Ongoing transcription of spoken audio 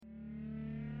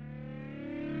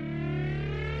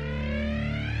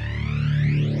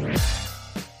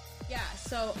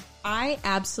I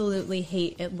absolutely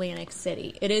hate Atlantic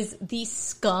City. It is the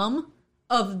scum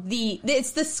of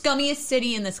it's the scummiest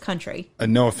city in this country.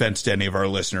 No offense to any of our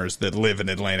listeners that live in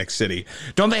Atlantic City.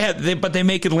 Don't they have, but they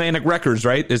make Atlantic Records,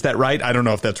 right? Is that right? I don't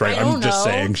know if that's right. I'm just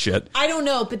saying shit. I don't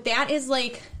know, but that is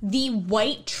like the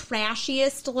white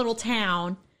trashiest little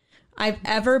town I've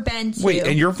ever been to. Wait,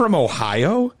 and you're from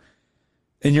Ohio?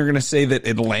 And you're going to say that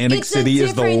Atlantic City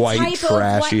is the white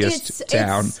trashiest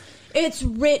town? It's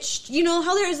rich. You know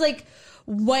how there's like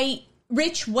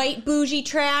rich white bougie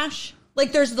trash?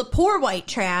 Like there's the poor white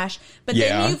trash, but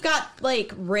then you've got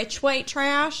like rich white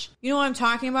trash. You know what I'm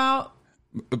talking about?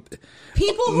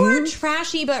 People who are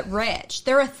trashy but rich.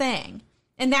 They're a thing.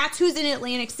 And that's who's in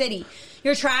Atlantic City.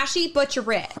 You're trashy, but you're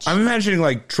rich. I'm imagining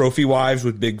like trophy wives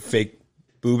with big fake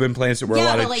boob implants that wear a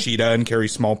lot of cheetah and carry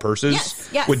small purses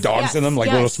with dogs in them, like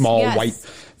little small white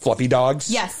fluffy dogs.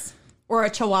 Yes. Or a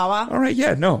chihuahua. All right,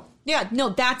 yeah, no. Yeah, no,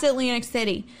 that's Atlantic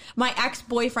City. My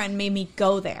ex-boyfriend made me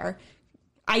go there.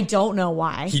 I don't know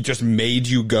why. He just made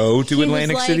you go to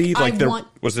Atlantic City? Like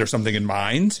was there something in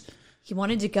mind? He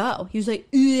wanted to go. He was like,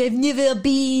 I've never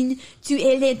been to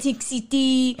Atlantic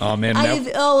City. Oh, man. I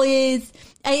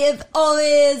have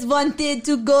always wanted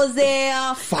to go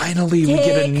there. Finally, we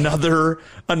get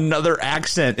another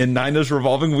accent in Nina's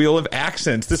revolving wheel of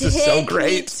accents. This is so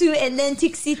great. To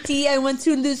Atlantic City. I want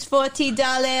to lose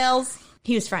 $40.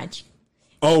 He was French.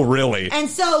 Oh, really? And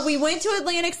so we went to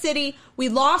Atlantic City. We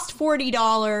lost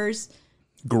 $40.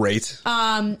 Great.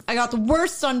 I got the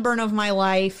worst sunburn of my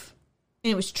life.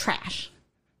 And it was trash.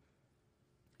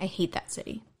 I hate that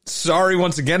city. Sorry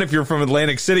once again if you're from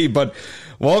Atlantic City, but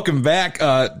welcome back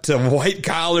to White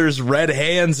Collars, Red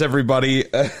Hands, everybody.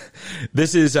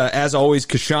 This is, as always,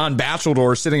 Kashan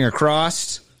Bachelor sitting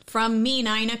across. From me,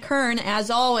 Nina Kern, as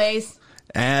always.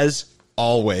 As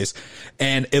always.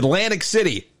 And Atlantic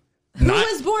City. Who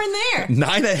was born there?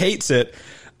 Nina hates it.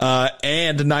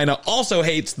 And Nina also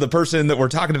hates the person that we're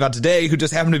talking about today who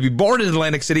just happened to be born in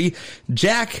Atlantic City,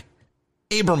 Jack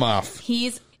Abramoff.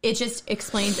 It just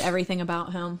explains everything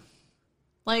about him.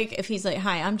 Like, if he's like,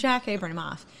 hi, I'm Jack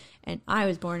Abramoff, and I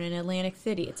was born in Atlantic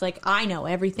City. It's like, I know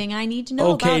everything I need to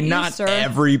know about you, not sir.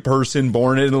 Every person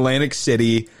born in Atlantic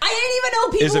City I didn't even know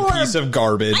people is a piece of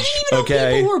garbage. I didn't even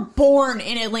know people were born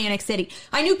in Atlantic City.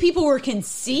 I knew people were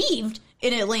conceived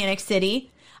in Atlantic City.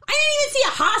 I didn't even see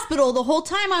a hospital the whole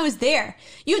time I was there.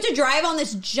 You have to drive on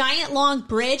this giant long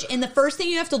bridge, and the first thing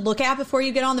you have to look at before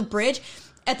you get on the bridge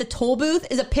at the toll booth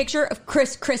is a picture of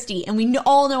Chris Christie, and we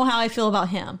all know how I feel about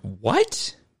him.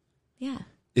 What? Yeah.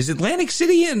 Is Atlantic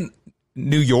City in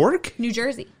New York? New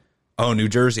Jersey. Oh, New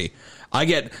Jersey.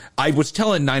 I was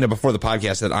telling Nina before the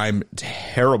podcast that I'm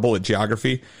terrible at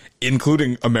geography,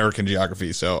 including American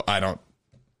geography, so I don't.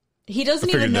 He doesn't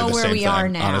even know where we are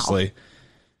now. Honestly.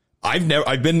 I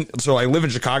live in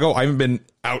Chicago. I haven't been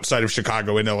outside of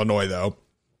Chicago in Illinois, though.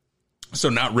 So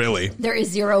not really. There is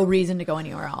zero reason to go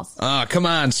anywhere else. Come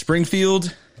on,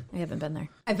 Springfield. I haven't been there.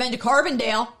 I've been to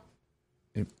Carbondale.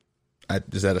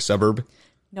 Is that a suburb?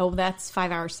 No, that's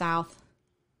 5 hours south.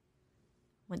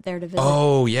 Went there to visit.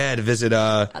 Oh, yeah, to visit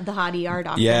the hot ER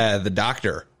doctor. Yeah, the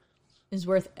doctor. Is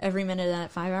worth every minute of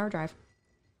that 5 hour drive.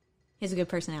 He has a good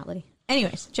personality.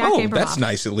 Anyways, Jack Abramoff. That's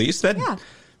nice at least. That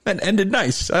ended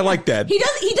nice. I like that. He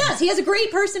does. He has a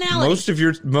great personality. Most of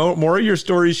your more of your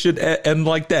stories should end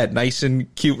like that, nice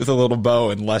and cute with a little bow,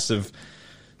 and less of.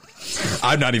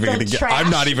 I'm not even going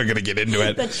to get into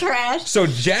it. The trash. So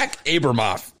Jack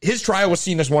Abramoff, his trial was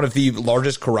seen as one of the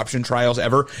largest corruption trials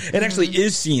ever. It actually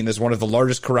is seen as one of the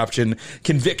largest corruption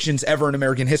convictions ever in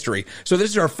American history. So this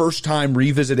is our first time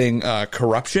revisiting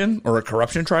corruption or a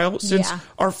corruption trial since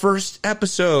our first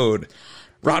episode.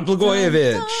 Rod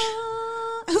Blagojevich,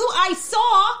 who I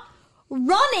saw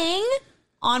running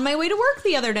on my way to work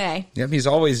the other day. Yep, he's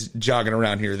always jogging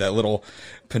around here, that little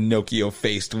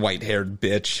Pinocchio-faced, white-haired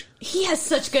bitch. He has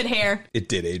such good hair. It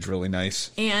did age really nice.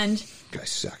 And guy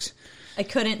sucks. I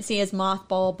couldn't see his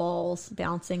mothball balls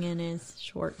bouncing in his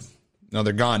shorts. No,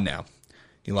 they're gone now.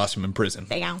 He lost them in prison.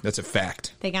 They go. That's a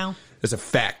fact. They go. That's a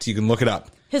fact. You can look it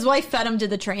up. His wife fed him to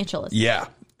the tarantulas. Yeah.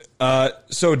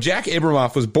 So Jack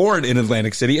Abramoff was born in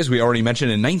Atlantic City, as we already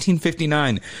mentioned, in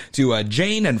 1959 to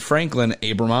Jane and Franklin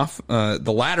Abramoff,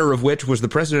 the latter of which was the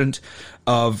president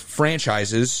of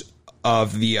franchises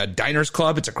of the Diners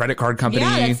Club. It's a credit card company.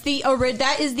 Yeah,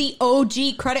 that is the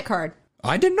OG credit card.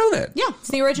 I didn't know that. Yeah, it's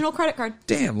the original credit card.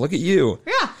 Damn, look at you.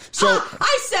 Yeah. So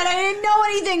I said I didn't know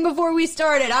anything before we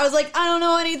started. I was like, I don't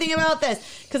know anything about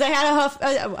this because I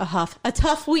had a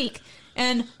tough week.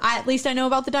 And at least I know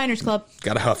about the Diners Club.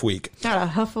 Got a huff week. Got a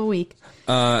huff a week.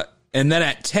 And then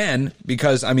at 10,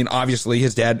 because, I mean, obviously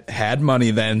his dad had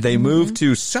money then, they moved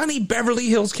to sunny Beverly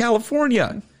Hills,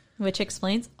 California. Which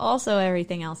explains also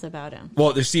everything else about him.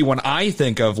 Well, see, when I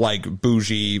think of, like,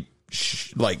 bougie,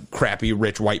 like, crappy,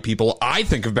 rich white people, I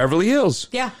think of Beverly Hills.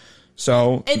 Yeah.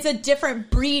 So it's a different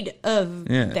breed of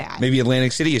that. Maybe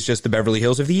Atlantic City is just the Beverly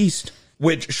Hills of the East.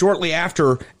 Which shortly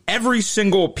after, every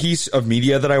single piece of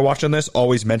media that I watch on this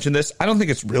always mention this. I don't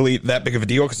think it's really that big of a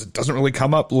deal because it doesn't really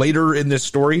come up later in this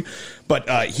story. But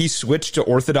he switched to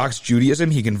Orthodox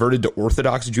Judaism. He converted to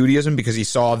Orthodox Judaism because he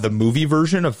saw the movie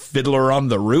version of Fiddler on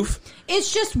the Roof.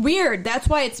 It's just weird. That's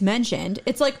why it's mentioned.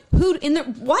 It's like, who in the...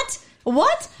 What?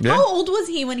 What? Yeah. How old was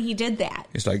he when he did that?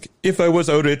 He's like, if I was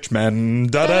a rich man,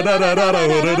 da da da da da da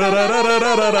da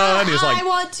da da da. And he's like, I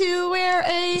want to wear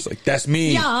a... He's like, that's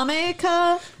me.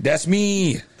 Yarmulke. That's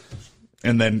me.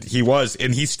 And then he was,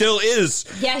 and he still is.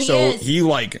 Yeah, he so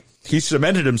is. He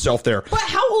cemented himself there. But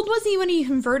how old was he when he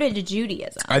converted to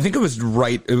Judaism? I think it was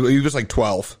he was like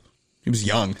 12. He was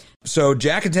young. So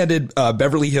Jack attended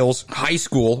Beverly Hills High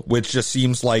School, which just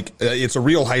seems like it's a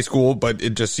real high school, but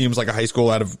it just seems like a high school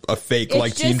out of a fake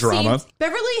like teen drama.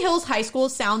 Beverly Hills High School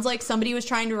sounds like somebody was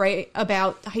trying to write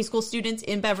about high school students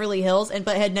in Beverly Hills,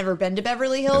 but had never been to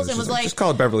Beverly Hills and was like, just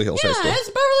call it Beverly Hills High School. Yeah, it's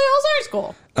Beverly Hills High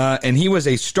School. And he was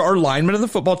a star lineman of the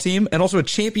football team and also a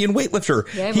champion weightlifter.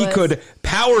 Yeah, he could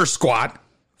power squat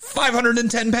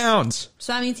 510 pounds.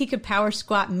 So that means he could power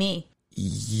squat me.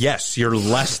 Yes, you're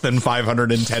less than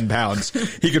 510 pounds.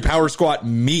 He could power squat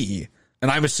me,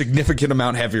 and I'm a significant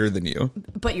amount heavier than you.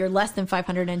 But you're less than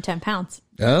 510 pounds.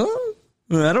 Oh,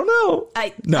 I don't know.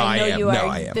 I know am. you are. No,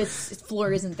 I am. This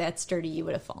floor isn't that sturdy. You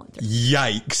would have fallen through.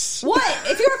 Yikes. What?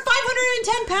 If you're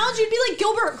 510 pounds, you'd be like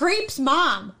Gilbert Grape's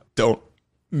mom. Don't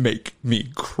make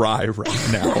me cry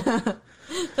right now.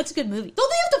 That's a good movie. Don't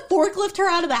they have to forklift her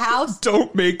out of the house?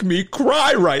 Don't make me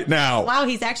cry right now. Wow,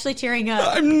 he's actually tearing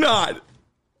up. I'm not.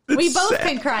 It's we both sad.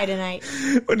 can cry tonight.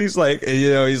 When he's like,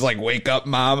 he's like, wake up,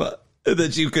 mama. And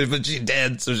then but she's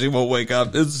dead, so she won't wake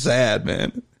up. It's sad,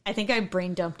 man. I think I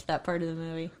brain dumped that part of the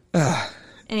movie.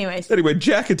 Anyway,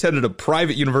 Jack attended a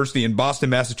private university in Boston,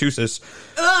 Massachusetts.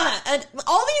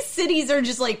 All these cities are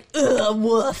just like,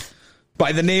 woof.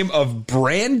 By the name of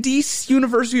Brandeis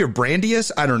University or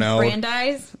Brandeis? I don't know.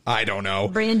 Brandeis? I don't know.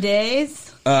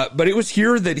 Brandeis? But it was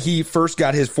here that he first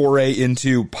got his foray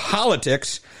into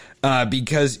politics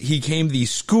because he became the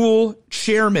school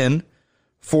chairman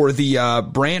for the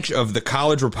branch of the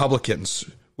College Republicans,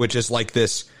 which is like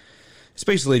this. It's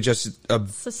basically just a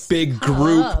big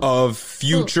group of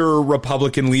future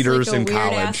Republican leaders like in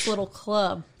college. Weird-ass little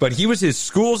club. But he was his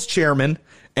school's chairman.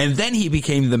 And then he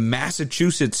became the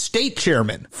Massachusetts state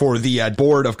chairman for the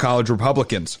board of college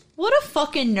Republicans. What a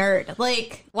fucking nerd.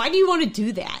 Like, why do you want to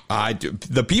do that? I do.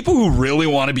 The people who really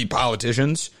want to be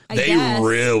politicians, they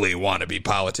really want to be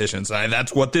politicians. And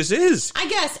that's what this is. I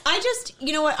guess.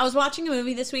 You know what? I was watching a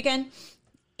movie this weekend,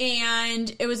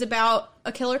 and it was about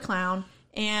a killer clown.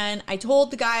 And I told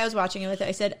the guy I was watching it with,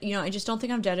 I said, I just don't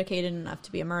think I'm dedicated enough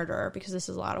to be a murderer because this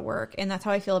is a lot of work. And that's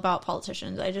how I feel about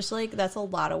politicians. I just that's a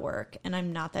lot of work, and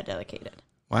I'm not that dedicated.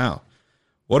 Wow.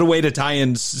 What a way to tie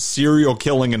in serial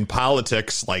killing and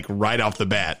politics, like right off the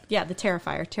bat. Yeah, The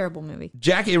Terrifier. Terrible movie.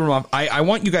 Jack Abramoff, I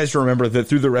want you guys to remember that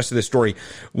through the rest of this story,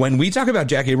 when we talk about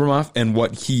Jack Abramoff and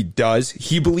what he does,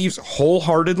 he believes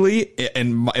wholeheartedly,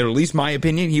 and at least my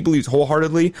opinion, he believes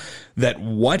wholeheartedly that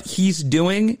what he's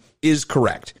doing is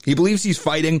correct. He believes he's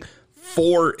fighting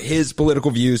for his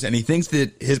political views, and he thinks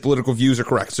that his political views are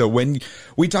correct. So when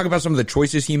we talk about some of the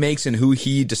choices he makes and who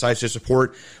he decides to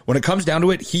support, when it comes down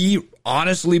to it, he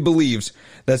honestly believes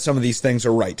that some of these things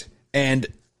are right. And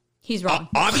he's wrong.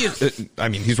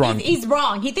 He's wrong. He's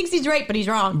wrong. He thinks he's right, but he's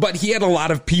wrong. But he had a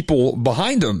lot of people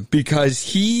behind him because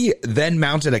he then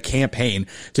mounted a campaign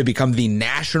to become the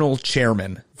national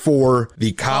chairman for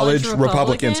the college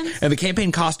Republicans. And the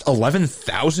campaign cost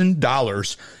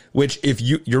 $11,000, which if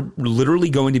you're literally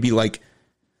going to be like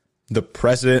the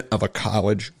president of a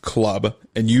college club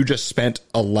and you just spent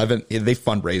they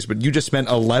fundraised, but you just spent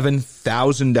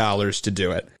 $11,000 to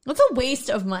do it. That's a waste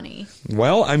of money.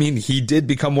 Well, I mean, he did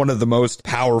become one of the most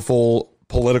powerful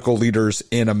political leaders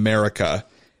in America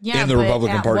in the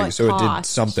Republican Party. So it did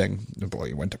something. Well,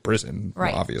 he went to prison,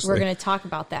 right? Obviously. We're going to talk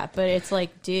about that. But it's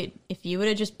like, dude, if you would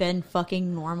have just been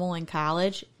fucking normal in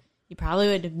college, you probably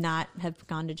would have not have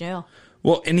gone to jail.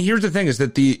 Well, and here's the thing is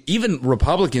that even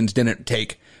Republicans didn't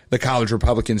take the college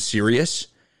Republicans serious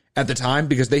at the time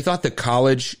because they thought the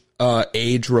college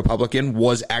age Republican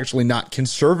was actually not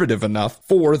conservative enough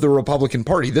for the Republican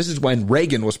Party. This is when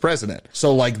Reagan was president.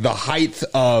 So like the height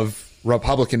of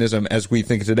Republicanism as we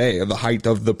think today, or the height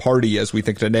of the party as we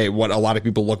think today, what a lot of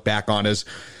people look back on as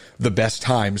the best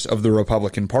times of the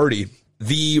Republican Party.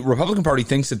 The Republican Party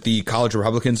thinks that the college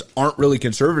Republicans aren't really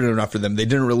conservative enough for them. They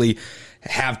didn't really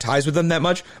have ties with them that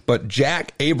much. But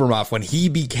Jack Abramoff, when he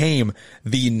became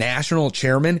the national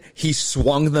chairman, he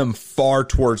swung them far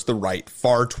towards the right,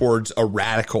 far towards a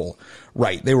radical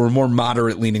right. They were more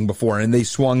moderate leaning before, and they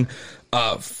swung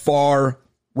far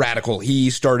radical. He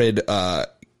started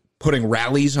putting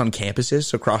rallies on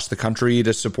campuses across the country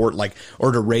to support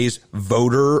or to raise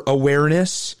voter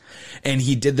awareness. And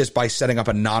he did this by setting up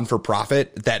a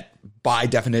non-for-profit that by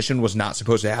definition was not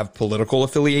supposed to have political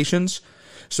affiliations.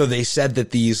 So they said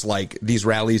that these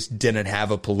rallies didn't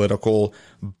have a political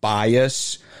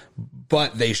bias,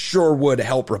 but they sure would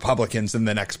help Republicans in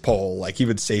the next poll. He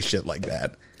would say shit like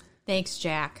that. Thanks,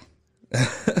 Jack.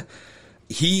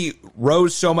 He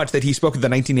rose so much that he spoke at the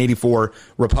 1984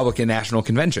 Republican National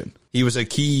Convention. He was a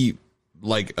keynote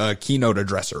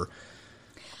addresser.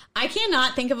 I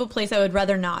cannot think of a place I would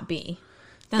rather not be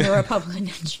than the Republican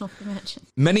National Convention.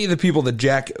 Many of the people that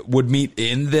Jack would meet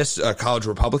in this college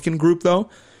Republican group, though,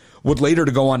 would later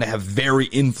to go on to have very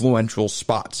influential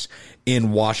spots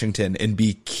in Washington and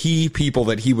be key people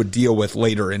that he would deal with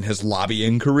later in his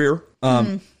lobbying career.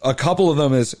 A couple of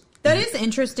them is... That is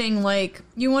interesting.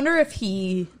 You wonder if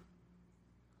he...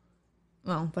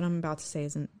 Well, what I'm about to say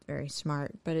isn't very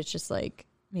smart, but it's just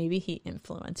maybe he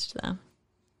influenced them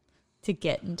to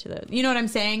get into the... You know what I'm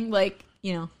saying?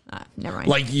 Never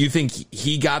mind. You think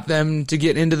he got them to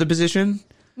get into the position?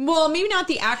 Well, maybe not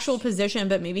the actual position,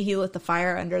 but maybe he lit the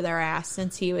fire under their ass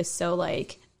since he was so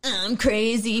I'm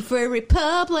crazy for a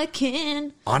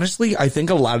Republican. Honestly, I think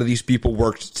a lot of these people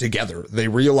worked together. They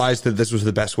realized that this was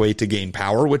the best way to gain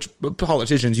power, which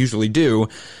politicians usually do.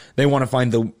 They want to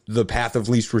find the path of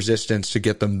least resistance to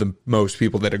get them the most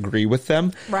people that agree with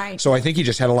them. Right. So I think he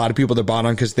just had a lot of people that bought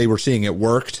on because they were seeing it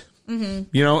worked. And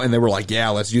they were like,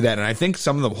 yeah, let's do that. And I think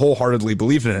some of them wholeheartedly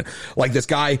believed in it. Like this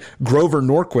guy, Grover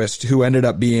Norquist, who ended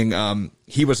up being,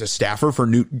 he was a staffer for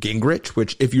Newt Gingrich,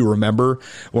 which, if you remember,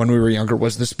 when we were younger,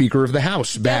 was the Speaker of the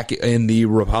House back in the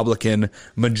Republican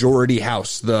majority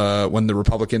House, when the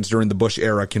Republicans during the Bush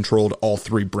era controlled all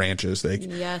three branches.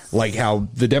 Yes. Like how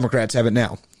the Democrats have it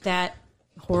now. That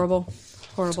horrible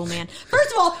man.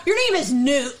 First of all, your name is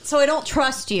Newt, so I don't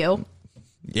trust you.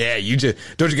 Yeah,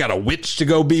 don't you got a witch to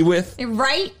go be with?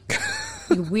 Right?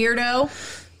 You weirdo.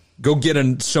 Go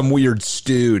get some weird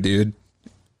stew, dude.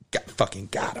 Got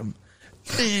him.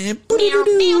 Good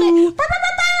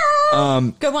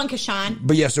one, Kashan.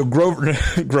 But yeah, so Grover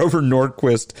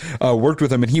Norquist worked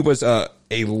with him, and he was a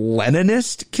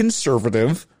Leninist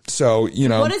conservative. So,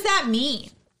 what does that mean?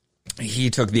 He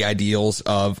took the ideals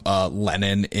of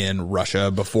Lenin in Russia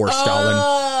before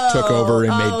Stalin took over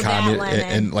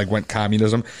and went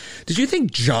communism. Did you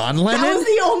think John Lennon? That was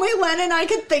the only Lenin I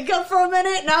could think of for a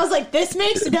minute, and I was like, "This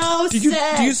makes no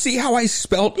sense." Do you see how I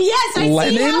spelt? Yes, I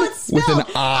Lennon see how it's spelled. With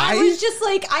an I. I was just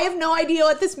like, I have no idea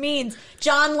what this means.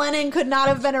 John Lennon could not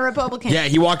have been a Republican. Yeah,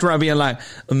 he walked around being like,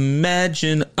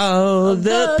 "Imagine all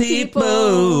the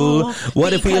people.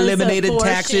 What if we eliminated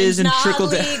taxes and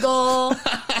trickled down?"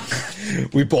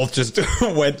 We both just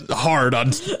went hard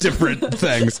on different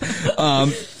things.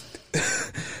 And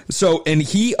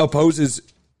he opposes,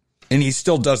 and he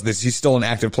still does this. He's still an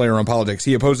active player in politics.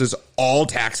 He opposes all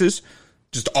taxes,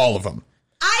 just all of them.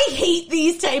 I hate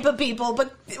these type of people,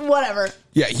 but whatever.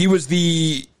 Yeah, he was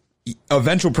the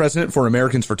eventual president for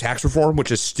Americans for Tax Reform,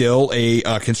 which is still a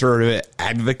conservative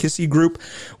advocacy group,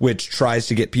 which tries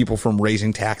to get people from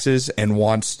raising taxes and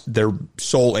wants their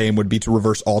sole aim would be to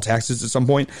reverse all taxes at some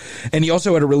point. And he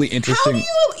also had a really interesting...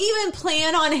 How do you even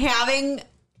plan on having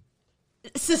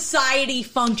society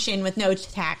function with no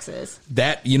taxes?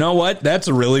 You know what? That's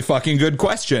a really fucking good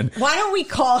question. Why don't we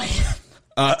call him...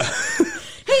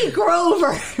 Hey,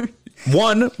 Grover.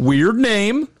 One, weird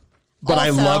name. But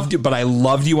also, I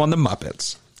loved you on the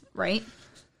Muppets. Right?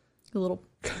 You little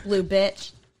blue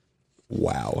bitch.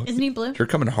 Wow. Isn't he blue? You're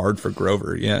coming hard for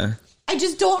Grover, yeah. I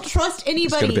just don't trust anybody.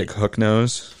 He's got a big hook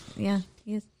nose. Yeah,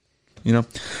 he is.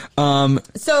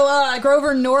 So,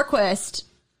 Grover Norquist,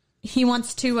 he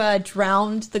wants to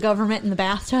drown the government in the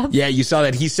bathtub. Yeah, you saw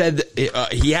that. He said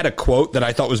he had a quote that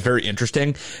I thought was very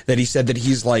interesting, that he said that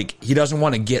he doesn't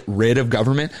want to get rid of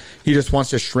government. He just wants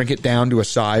to shrink it down to a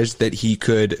size that he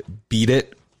could beat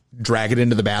it, drag it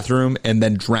into the bathroom, and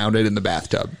then drown it in the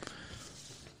bathtub.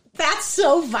 That's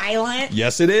so violent.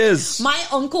 Yes, it is. My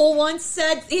uncle once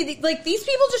said, these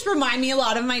people just remind me a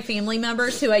lot of my family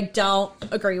members who I don't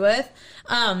agree with.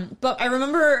 But I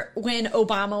remember when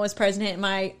Obama was president,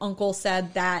 my uncle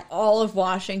said that all of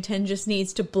Washington just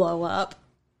needs to blow up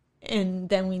and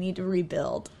then we need to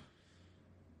rebuild.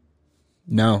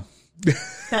 No,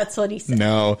 That's what he said.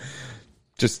 No.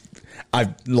 Just,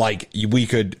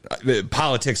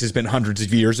 politics has been hundreds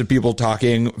of years of people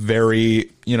talking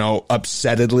very,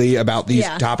 upsettedly about these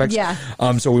topics. Yeah.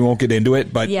 So we won't get into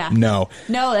it, but no.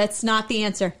 No, that's not the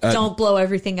answer. Don't blow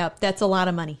everything up. That's a lot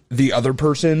of money. The other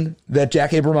person that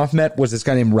Jack Abramoff met was this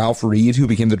guy named Ralph Reed, who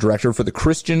became the director for the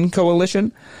Christian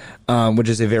Coalition, which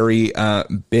is a very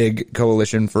big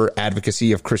coalition for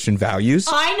advocacy of Christian values.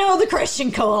 I know the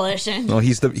Christian Coalition. Well, he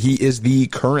is the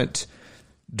current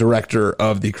director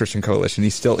of the Christian Coalition. He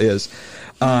still is.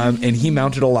 And he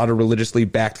mounted a lot of religiously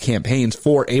backed campaigns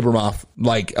for Abramoff,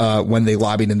 when they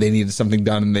lobbied and they needed something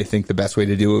done and they think the best way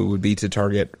to do it would be to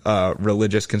target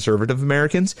religious conservative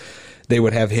Americans. They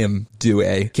would have him do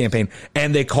a campaign.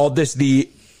 And they called this the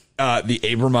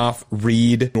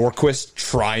Abramoff-Reed-Norquist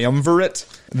triumvirate.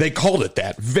 They called it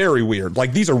that. Very weird.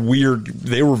 These are weird.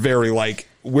 They were very,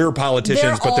 we're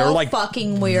politicians, but they're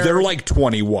fucking weird. They're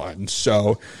 21,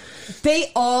 so...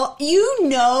 They all,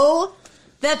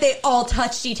 that they all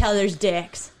touched each other's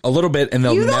dicks. A little bit, and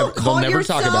they'll never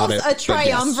talk about it. A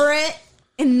triumvirate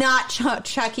and not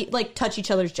touch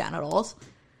each other's genitals.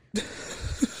 Come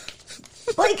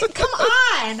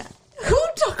on. Who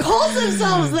calls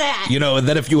themselves that? And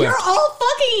then if you're all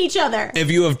fucking each other. If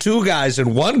you have two guys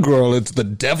and one girl, it's the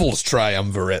devil's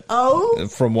triumvirate. Oh.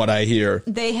 From what I hear.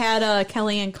 They had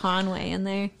Kellyanne Conway in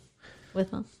there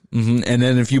with them. Mm-hmm. And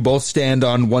then if you both stand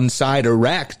on one side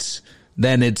erect,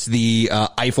 then it's the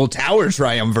Eiffel Tower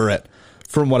triumvirate,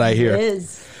 from what I hear. It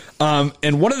is.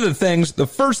 And one of the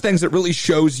first things that really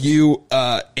shows you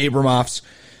Abramoff's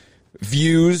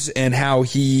views and how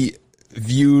he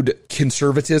viewed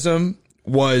conservatism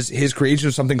was his creation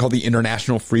of something called the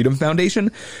International Freedom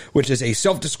Foundation, which is a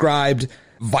self-described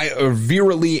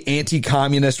virulently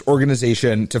anti-communist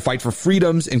organization to fight for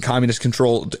freedoms in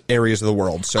communist-controlled areas of the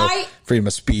world. So freedom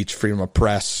of speech, freedom of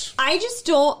press. I just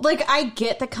don't, I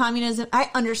get the communism. I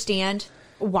understand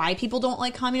why people don't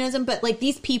like communism, but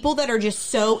these people that are just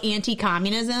so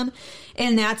anti-communism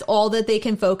and that's all that they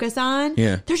can focus on,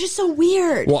 they're just so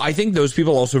weird. Well, I think those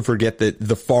people also forget that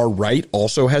the far right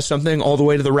also has something all the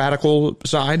way to the radical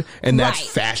side, and that's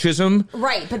fascism.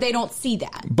 Right, but they don't see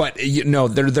that. But,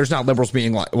 there's not liberals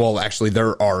being actually,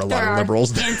 there are a lot of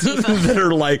liberals that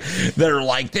are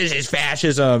like, this is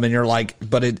fascism, and you're like,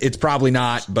 but it's probably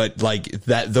not, but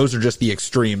those are just the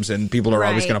extremes, and people are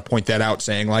always going to point that out,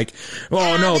 saying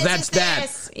no, that's that.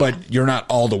 But you're not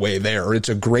all the way there. It's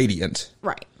a gradient.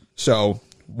 Right. So,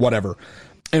 whatever.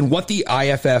 And what the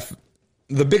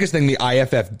biggest thing the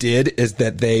IFF did is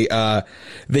that they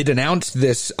denounced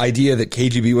this idea that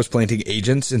KGB was planting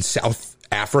agents in South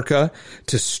Africa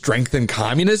to strengthen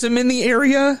communism in the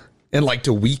area and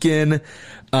to weaken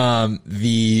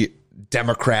the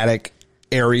democratic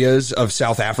areas of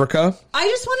South Africa. I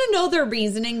just want to know their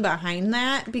reasoning behind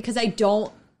that, because I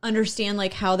don't understand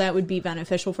how that would be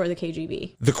beneficial for the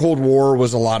KGB. The Cold War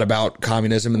was a lot about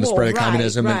communism and the spread of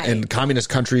communism, and communist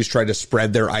countries tried to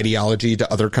spread their ideology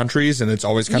to other countries, and it's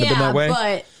always kind of been that way.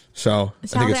 But so I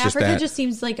think it's Africa just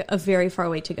seems like a very far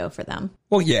way to go for them.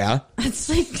 Well, yeah. It's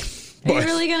are you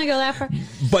really going to go that far?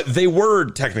 But they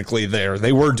were technically there.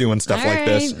 They were doing stuff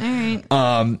this. All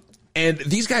right. And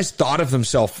these guys thought of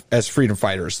themselves as freedom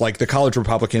fighters, the college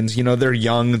Republicans. They're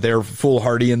young, they're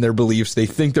foolhardy in their beliefs. They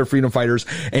think they're freedom fighters.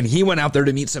 And he went out there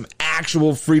to meet some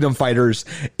actual freedom fighters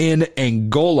in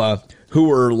Angola who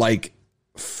were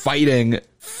fighting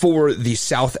for the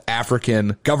South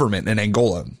African government in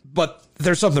Angola. But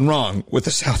there's something wrong with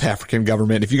the South African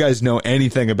government. If you guys know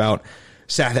anything about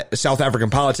South African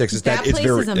politics, is that it's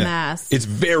very, is a mess. It's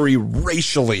very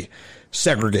racially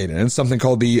segregated. And it's something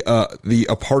called the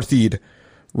apartheid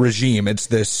regime. It's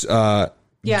this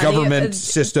government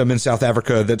system in South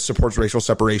Africa that supports racial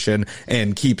separation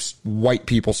and keeps white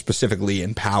people specifically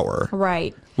in power.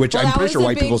 Right. Which I'm pretty sure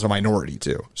white people is a minority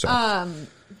too. So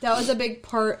that was a big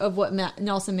part of what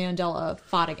Nelson Mandela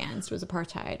fought against, was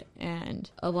apartheid, and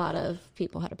a lot of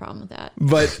people had a problem with that.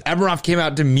 But Abramoff came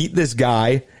out to meet this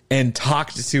guy and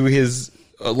talked to his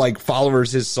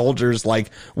followers, his soldiers,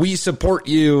 we support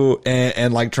you,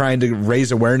 and trying to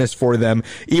raise awareness for them,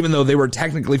 even though they were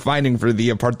technically fighting for the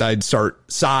apartheid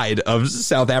side of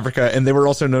South Africa, and they were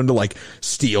also known to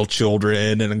steal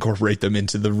children and incorporate them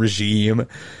into the regime.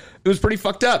 It was pretty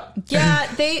fucked up. Yeah,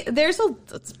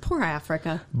 it's poor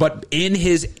Africa. But in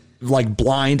his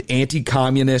blind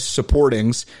anti-communist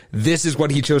supportings, this is what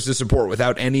he chose to support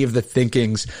without any of the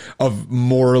thinkings of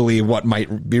morally what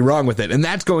might be wrong with it. And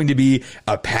that's going to be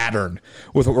a pattern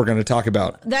with what we're going to talk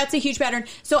about. That's a huge pattern.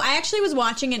 So I actually was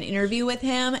watching an interview with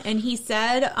him, and he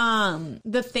said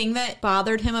the thing that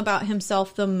bothered him about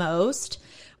himself the most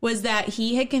was that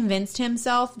he had convinced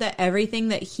himself that everything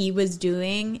that he was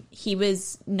doing, he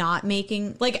was not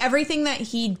making, like everything that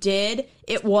he did,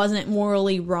 it wasn't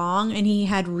morally wrong, and he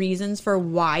had reasons for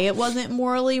why it wasn't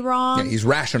morally wrong. Yeah, he's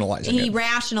rationalizing it. He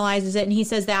rationalizes it, and he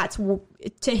says that's,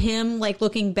 to him, like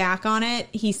looking back on it,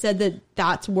 he said that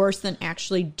that's worse than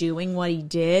actually doing what he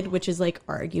did, which is like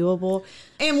arguable.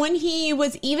 And when he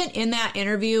was even in that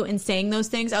interview and saying those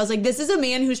things, I was like, this is a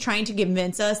man who's trying to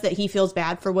convince us that he feels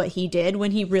bad for what he did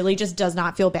when he really just does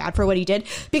not feel bad for what he did.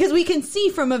 Because we can see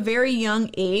from a very young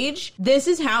age, this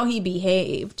is how he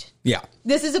behaved. Yeah.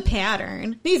 This is a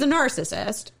pattern. He's a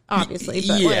narcissist, obviously.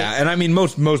 But yeah, and I mean,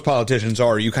 most politicians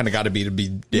are. You kind of got to be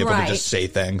able to just say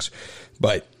things.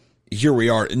 But here we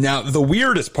are. Now, the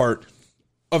weirdest part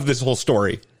of this whole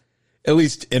story, at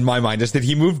least in my mind, is that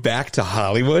he moved back to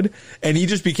Hollywood and he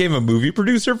just became a movie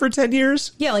producer for 10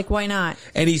 years. Yeah, like why not?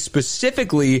 And he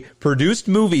specifically produced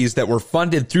movies that were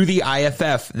funded through the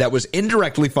IFF that was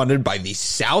indirectly funded by the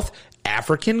South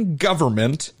African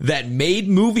government that made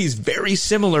movies very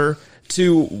similar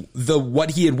to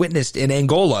what he had witnessed in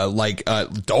Angola, like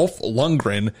Dolph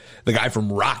Lundgren, the guy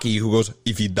from Rocky who goes,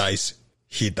 if he dies,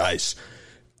 he dies.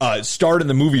 Starred in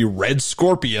the movie Red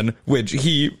Scorpion, which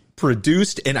he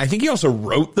produced, and I think he also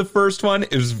wrote the first one.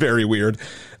 It was very weird,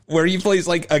 where he plays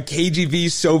like a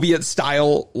KGB Soviet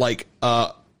style like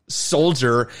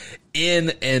soldier in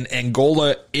an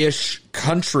Angola-ish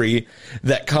country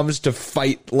that comes to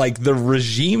fight like the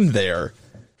regime there.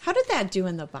 How did that do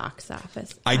in the box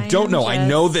office? I don't know. I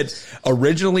know that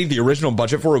originally the original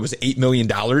budget for it was $8 million.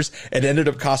 It ended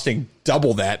up costing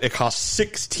double that. It cost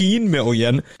 $16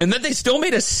 million. And then they still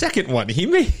made a second one. He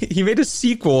made a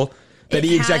sequel that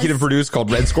he executive produced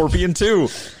called Red Scorpion 2.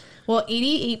 Well,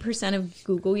 88% of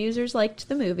Google users liked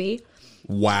the movie.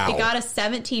 Wow. It got a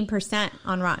 17%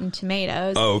 on Rotten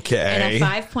Tomatoes. Okay. And a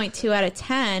 5.2 out of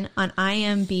 10 on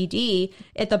IMDb.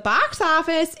 At the box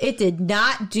office, it did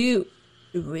not do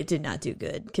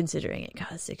good, considering it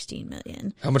cost $16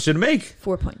 million. How much did it make?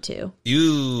 4.2.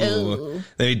 Ooh.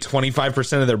 They made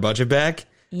 25% of their budget back?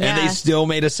 Yeah. And they still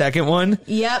made a second one?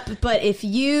 Yep. But if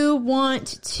you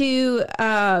want to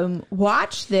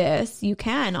watch this, you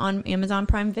can on Amazon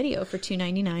Prime Video for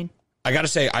 $2.99. I got to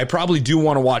say, I probably do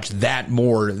want to watch that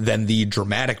more than the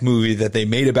dramatic movie that they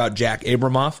made about Jack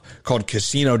Abramoff called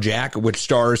Casino Jack, which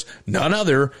stars none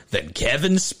other than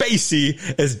Kevin Spacey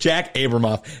as Jack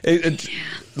Abramoff.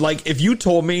 Like, if you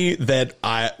told me that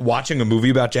watching a movie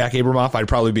about Jack Abramoff, I'd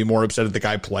probably be more upset at the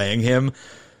guy playing him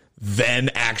than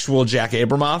actual Jack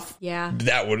Abramoff. Yeah.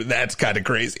 That's kind of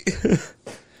crazy.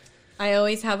 I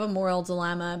always have a moral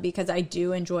dilemma because I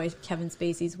do enjoy Kevin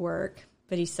Spacey's work.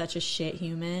 But he's such a shit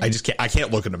human. I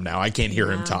can't look at him now. I can't hear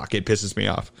him talk. It pisses me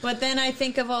off. But then I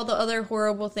think of all the other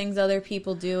horrible things other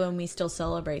people do and we still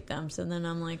celebrate them. So then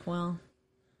I'm like, well,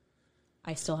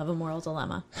 I still have a moral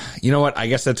dilemma. You know what? I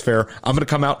guess that's fair. I'm going to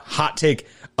come out. Hot take.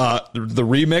 The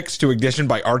remix to Ignition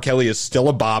by R. Kelly is still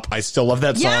a bop. I still love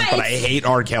that song, but I hate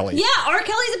R. Kelly. Yeah, R.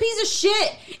 Kelly's a piece of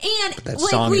shit. And that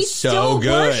song is so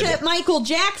good. Worship Michael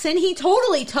Jackson. He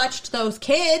totally touched those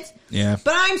kids. Yeah.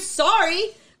 But I'm sorry.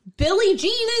 Billie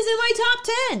Jean is in my top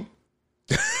 10.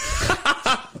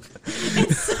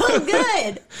 It's so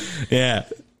good. Yeah.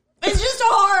 It's just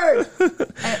hard.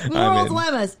 Moral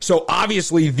dilemmas. So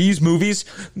obviously these movies,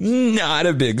 not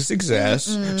a big success.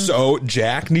 Mm-mm. So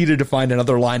Jack needed to find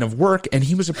another line of work, and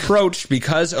he was approached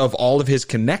because of all of his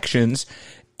connections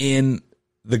in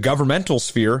the governmental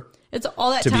sphere. It's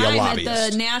all that time at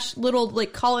the little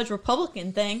like college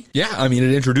Republican thing. Yeah, I mean,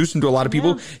 it introduced him to a lot of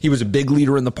people. Yeah. He was a big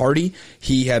leader in the party.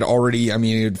 He had already,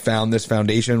 he had found this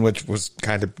foundation, which was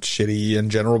kind of shitty in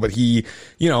general, but he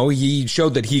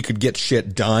showed that he could get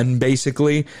shit done,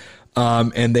 basically.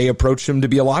 And they approached him to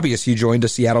be a lobbyist. He joined a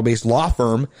Seattle-based law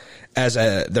firm as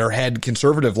their head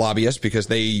conservative lobbyist because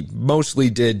they mostly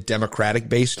did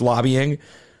Democratic-based lobbying,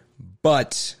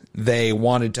 but they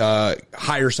wanted to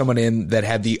hire someone in that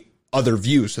had the other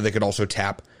views so they could also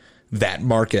tap that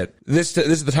market. This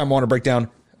is the time I want to break down.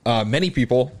 Many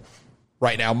people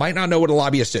right now might not know what a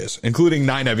lobbyist is, including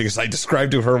Nina, because I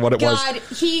described to her what it was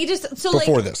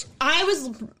before this.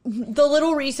 The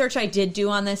little research I did do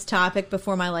on this topic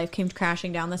before my life came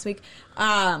crashing down this week.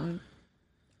 I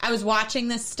was watching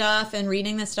this stuff and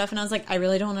reading this stuff, and I was like, I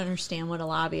really don't understand what a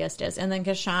lobbyist is. And then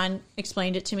Kashan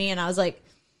explained it to me, and I was like,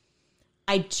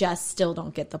 I just still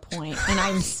don't get the point. And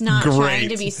I'm not trying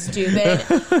to be stupid.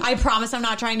 I promise I'm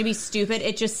not trying to be stupid.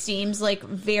 It just seems like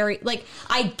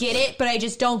I get it, but I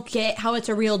just don't get how it's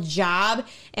a real job.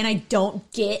 And I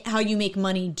don't get how you make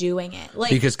money doing it.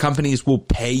 Because companies will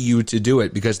pay you to do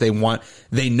it because they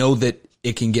know that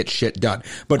it can get shit done.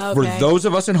 But for those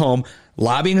of us at home,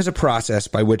 lobbying is a process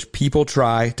by which people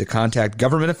try to contact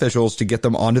government officials to get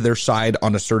them onto their side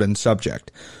on a certain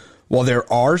subject. While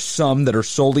there are some that are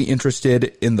solely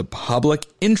interested in the public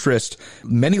interest,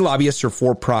 many lobbyists are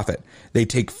for profit. They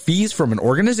take fees from an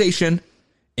organization,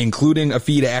 including a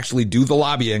fee to actually do the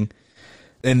lobbying,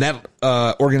 and that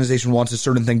organization wants a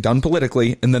certain thing done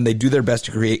politically, and then they do their best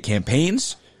to create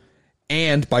campaigns,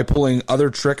 and by pulling other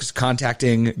tricks,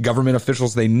 contacting government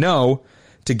officials they know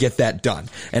to get that done.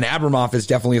 And Abramoff is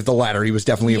definitely of the latter. He was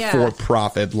definitely a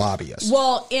for-profit lobbyist.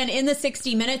 Well, and in the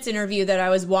 60 Minutes interview that I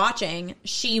was watching,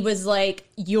 she was like,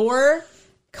 your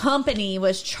company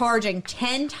was charging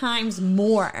 10 times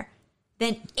more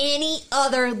than any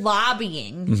other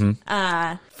lobbying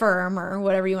firm, or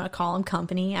whatever you want to call them,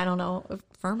 company. I don't know, a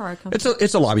firm or a company.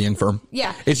 It's a lobbying firm.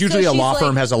 Yeah. It's usually a law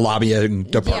firm has a lobbying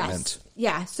department. Yes.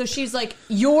 Yeah. So she's like,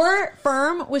 your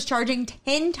firm was charging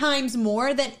 10 times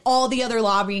more than all the other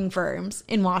lobbying firms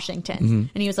in Washington.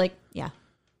 And he was like, yeah.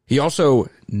 He also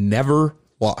never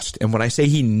lost. And when I say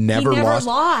he never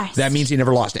lost, that means he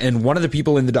never lost. And one of the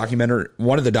people in the documentary,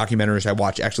 one of the documentaries I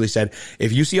watched actually said,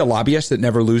 if you see a lobbyist that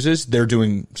never loses, they're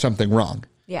doing something wrong.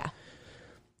 Yeah.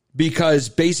 Because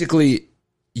basically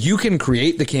you can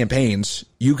create the campaigns.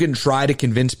 You can try to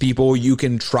convince people. You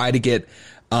can try to get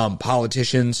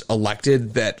politicians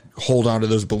elected that hold on to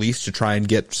those beliefs to try and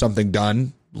get something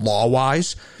done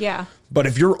law-wise. Yeah. But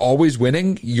if you're always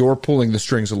winning, you're pulling the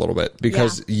strings a little bit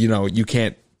because, you know, you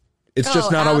can't. It's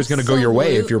just not always going to go your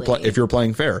way if you're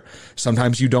playing fair.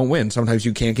 Sometimes you don't win. Sometimes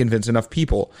you can't convince enough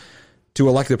people to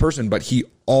elect the person, but he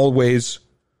always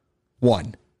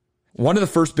won. One of the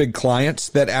first big clients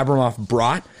that Abramoff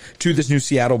brought to this new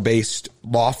Seattle-based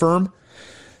law firm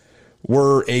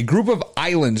were a group of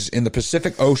islands in the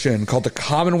Pacific Ocean called the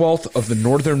Commonwealth of the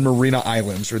Northern Marina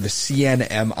Islands, or the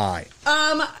CNMI.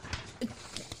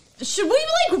 Should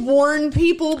we warn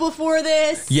people before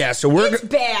this? Yeah, so it's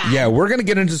bad. Yeah, we're gonna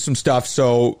get into some stuff.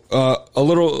 So a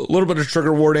little bit of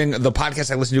trigger warning. The podcast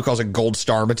I listen to calls it gold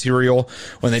star material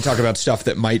when they talk about stuff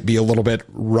that might be a little bit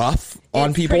rough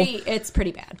on people. It's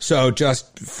pretty bad. So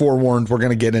just forewarned, we're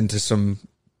gonna get into some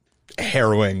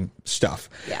harrowing stuff.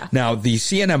 Yeah. Now, the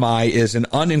CNMI is an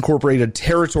unincorporated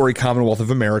territory Commonwealth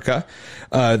of America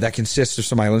that consists of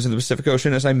some islands in the Pacific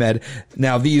Ocean, as I said.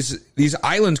 Now, these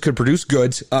islands could produce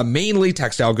goods, mainly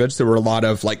textile goods. There were a lot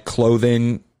of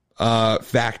clothing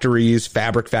factories,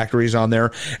 fabric factories on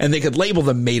there, and they could label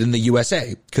them made in the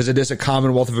USA because it is a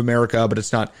Commonwealth of America, but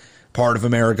it's not part of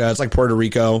America. It's like Puerto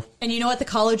Rico. And you know what the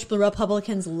college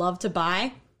Republicans love to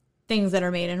buy? Things that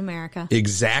are made in America.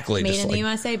 Exactly. Made in the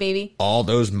USA, baby. All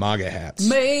those MAGA hats.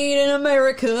 Made in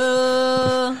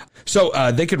America.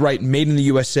 So they could write Made in the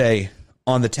USA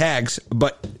on the tags,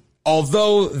 but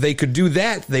although they could do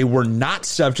that, they were not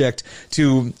subject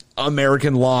to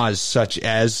American laws such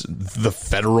as the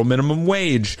federal minimum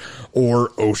wage or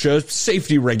OSHA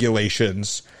safety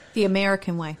regulations. The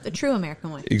American way. The true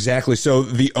American way. Exactly. So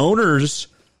the owners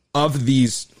of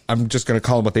these, I'm just going to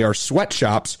call them what they are,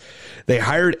 sweatshops, they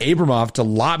hired Abramoff to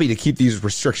lobby to keep these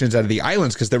restrictions out of the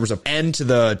islands because there was an end to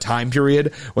the time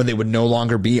period when they would no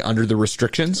longer be under the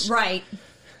restrictions. Right.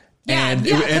 Yeah, and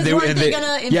they going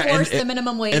to enforce the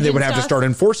minimum wage and they would have to start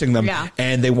enforcing them. Yeah.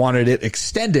 And they wanted it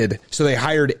extended, so they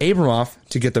hired Abramoff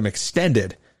to get them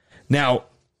extended. Now,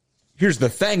 here's the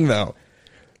thing, though.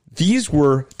 These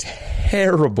were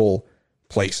terrible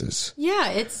places.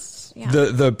 Yeah,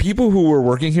 the people who were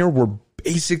working here were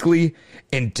basically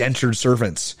indentured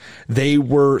servants. They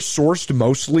were sourced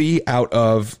mostly out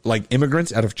of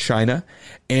immigrants out of China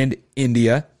and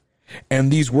India.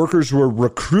 And these workers were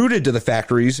recruited to the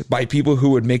factories by people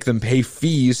who would make them pay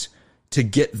fees to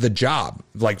get the job,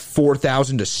 like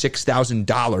 $4,000 to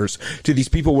 $6,000 to these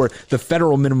people where the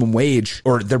federal minimum wage,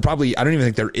 or they're probably, I don't even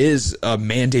think there is a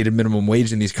mandated minimum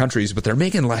wage in these countries, but they're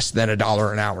making less than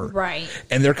 $1 an hour. Right.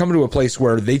 And they're coming to a place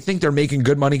where they think they're making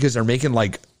good money because they're making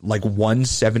like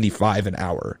 $175 an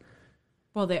hour.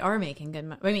 Well, they are making good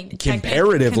money. I mean,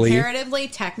 comparatively,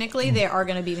 technically, they are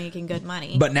going to be making good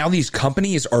money. But now these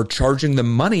companies are charging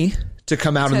them money to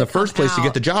come out in the first place to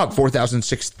get the job,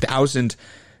 $4,000,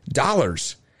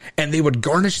 $6,000. And they would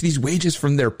garnish these wages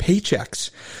from their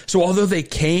paychecks. So although they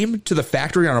came to the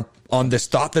factory on this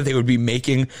thought that they would be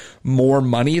making more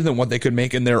money than what they could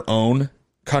make in their own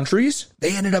countries,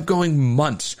 they ended up going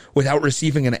months without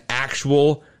receiving an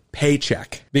actual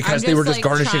paycheck because they were just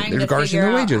garnishing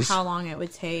their wages. How long it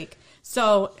would take.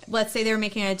 So let's say they were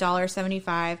making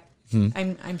 $1.75.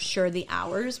 I'm sure the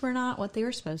hours were not what they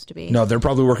were supposed to be. No, they're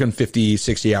probably working 50,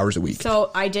 60 hours a week.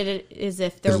 So I did it as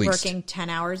if they're working 10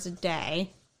 hours a day.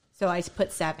 So I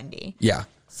put 70. Yeah.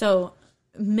 So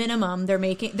minimum they're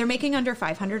making under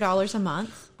 $500 a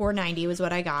month. $490 was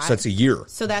what I got. So that's a year.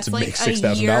 So that's to like make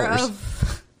a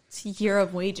year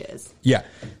of wages. Yeah.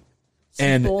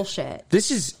 And bullshit.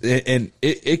 This is, and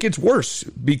it gets worse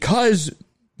because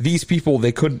these people,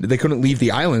 they couldn't leave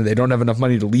the island. They don't have enough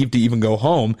money to leave to even go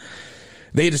home.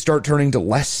 They had to start turning to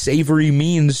less savory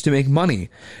means to make money.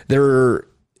 There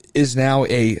is now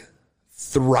a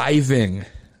thriving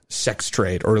sex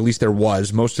trade, or at least there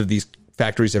was. Most of these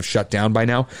factories have shut down by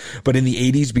now. But in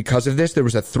the 80s, because of this, there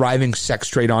was a thriving sex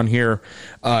trade on here,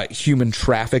 human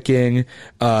trafficking.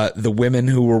 The women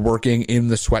who were working in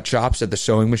the sweatshops at the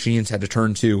sewing machines had to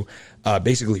turn to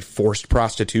basically forced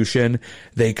prostitution.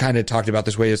 They kind of talked about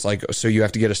this way. It's like, so you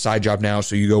have to get a side job now.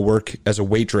 So you go work as a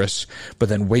waitress, but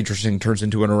then waitressing turns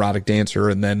into an erotic dancer,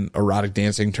 and then erotic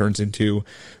dancing turns into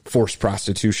forced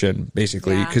prostitution,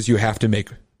 basically, because you have to make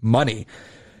money.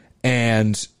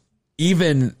 And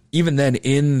even then,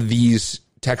 in these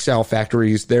textile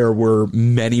factories, there were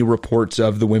many reports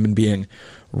of the women being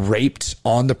raped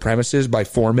on the premises by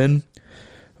foremen,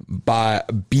 by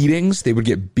beatings. They would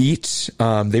get beat.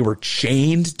 They were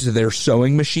chained to their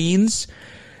sewing machines.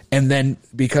 And then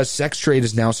because sex trade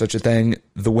is now such a thing,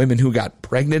 the women who got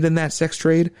pregnant in that sex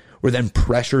trade were then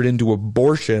pressured into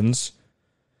abortions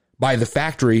by the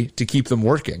factory to keep them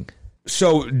working.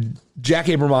 So Jack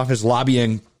Abramoff is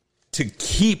lobbying to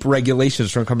keep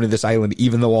regulations from coming to this island,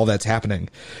 even though all that's happening.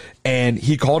 And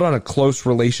he called on a close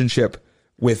relationship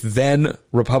with then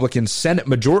Republican Senate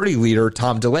Majority Leader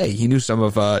Tom DeLay. He knew some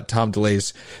of Tom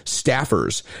DeLay's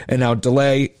staffers. And now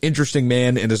DeLay, interesting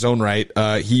man in his own right.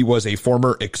 He was a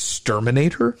former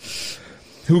exterminator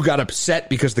who got upset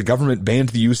because the government banned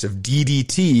the use of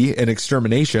DDT in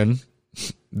extermination.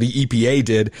 The EPA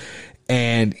did.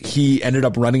 And he ended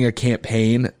up running a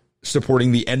campaign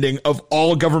supporting the ending of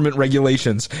all government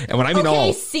regulations. And when I mean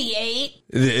all, C8,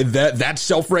 that's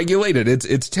self-regulated.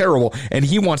 It's terrible. And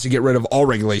he wants to get rid of all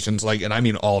regulations, like, and I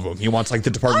mean all of them. He wants like the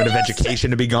Department of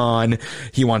Education to be gone.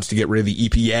 He wants to get rid of the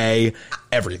EPA,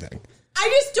 everything.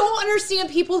 I just don't understand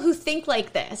people who think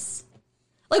like this.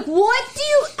 Like, what do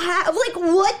you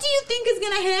think is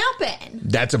going to happen?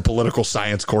 That's a political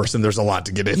science course, and there's a lot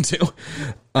to get into.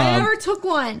 I never took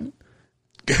one.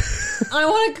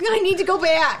 I need to go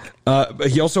back.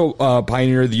 He also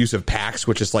pioneered the use of PACs,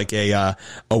 which is like a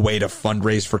way to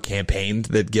fundraise for campaigns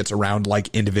that gets around like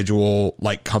individual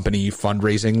like company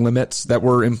fundraising limits that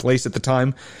were in place at the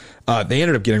time. They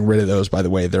ended up getting rid of those, by the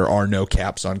way. There are no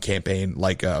caps on campaign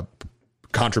like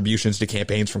contributions to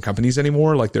campaigns from companies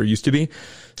anymore, like there used to be.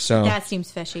 So that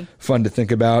seems fishy. Fun to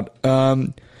think about.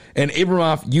 And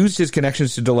Abramoff used his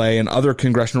connections to DeLay and other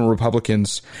congressional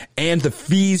Republicans and the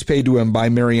fees paid to him by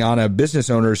Mariana business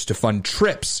owners to fund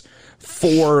trips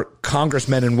for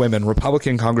congressmen and women,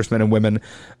 Republican congressmen and women,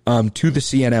 to the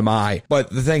CNMI. But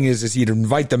the thing is he'd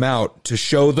invite them out to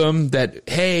show them that,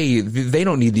 hey, they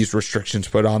don't need these restrictions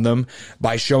put on them,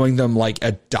 by showing them like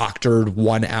a doctored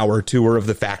 1 hour tour of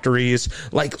the factories.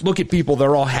 Like, look at people,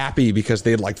 they're all happy because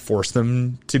they'd like force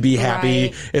them to be happy.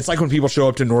 Right. It's like when people show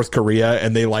up to North Korea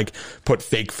and they like put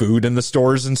fake food in the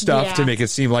stores and stuff to make it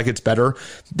seem like it's better.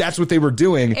 That's what they were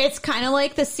doing. It's kind of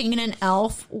like the scene in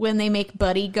Elf when they make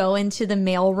Buddy go into the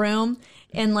mail room.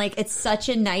 And like, it's such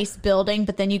a nice building,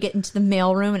 but then you get into the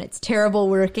mailroom and it's terrible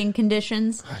working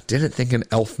conditions. I didn't think an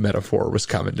elf metaphor was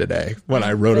coming today when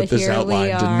I wrote this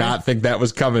outline. Did not think that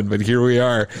was coming, but here we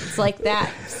are. It's like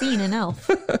that scene in Elf.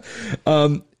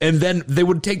 And then they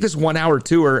would take this 1 hour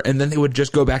tour, and then they would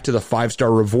just go back to the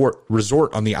 5-star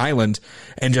resort on the island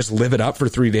and just live it up for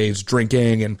 3 days,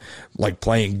 drinking and like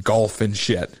playing golf and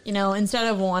shit. You know, instead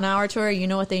of a 1 hour tour, you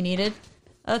know what they needed?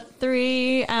 A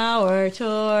 3-hour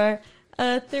tour.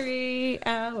 A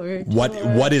 3-hour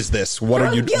tour. What is this? What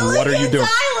are you doing?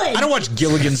 Island. I don't watch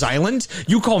Gilligan's Island.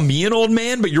 You call me an old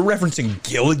man, but you're referencing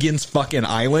Gilligan's fucking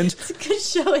Island. It's a good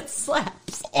show. It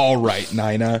slaps. All right,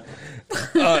 Nina.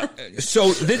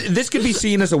 So this could be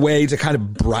seen as a way to kind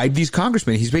of bribe these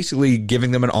congressmen. He's basically giving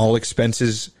them an all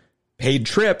expenses paid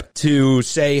trip to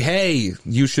say, hey,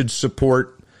 you should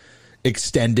support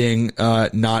extending,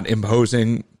 not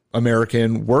imposing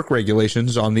American work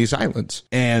regulations on these islands.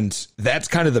 And that's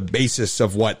kind of the basis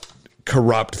of what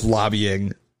corrupt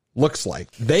lobbying looks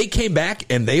like. They came back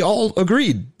and they all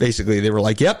agreed. Basically, they were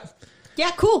like, yep.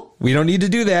 Yeah, cool. We don't need to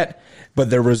do that. But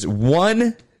there was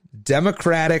one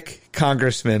Democratic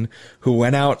congressman who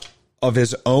went out of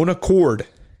his own accord,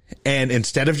 and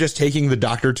instead of just taking the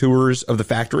doctor tours of the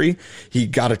factory, he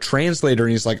got a translator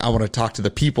and he's like, I want to talk to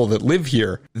the people that live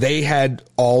here. They had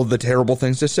all the terrible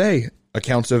things to say.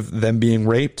 Accounts of them being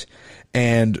raped,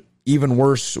 and even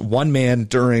worse, one man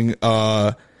during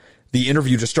the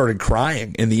interview just started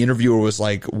crying. And the interviewer was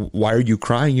like, why are you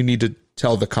crying? You need to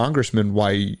tell the congressman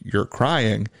why you're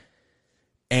crying.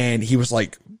 And he was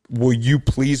like, will you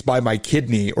please buy my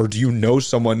kidney? Or do you know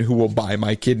someone who will buy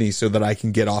my kidney so that I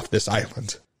can get off this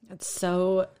island? It's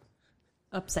so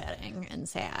upsetting and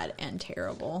sad and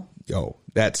terrible. Yo,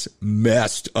 that's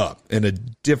messed up in a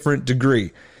different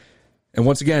degree. And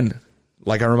once again,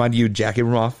 like I reminded you, Jack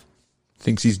Abramoff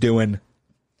thinks he's doing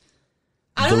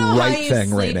I don't the know right how you thing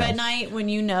sleep right now. at night when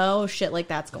you know shit like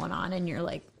that's going on and you're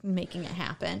like making it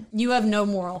happen. You have no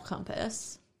moral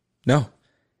compass. No.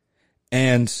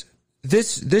 And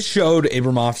this showed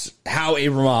how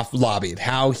Abramoff lobbied,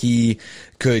 how he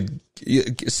could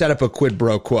set up a quid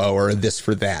pro quo or a this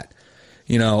for that.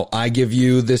 You know, I give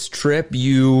you this trip,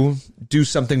 you do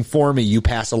something for me, you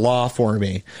pass a law for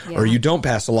me, or you don't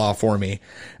pass a law for me.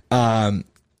 And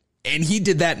he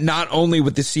did that not only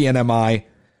with the CNMI,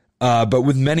 but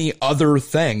with many other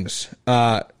things.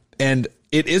 And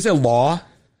it is a law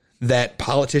that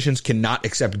politicians cannot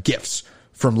accept gifts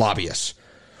from lobbyists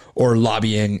or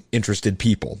lobbying interested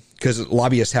people, because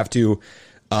lobbyists have to,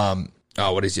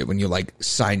 what is it when you like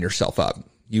sign yourself up?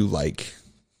 You like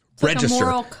register. Like a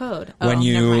moral code. When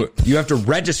you have to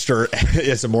register,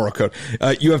 it's a moral code.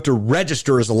 You have to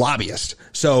register as a lobbyist.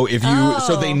 So if you,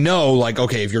 so they know, like,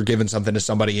 okay, if you're giving something to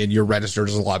somebody and you're registered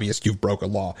as a lobbyist, you've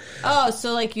broken law. Oh,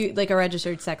 so like a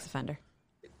registered sex offender.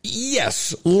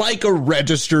 Yes, like a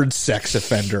registered sex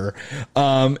offender.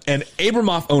 And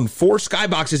Abramoff owned 4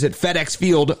 skyboxes at FedEx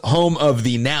Field, home of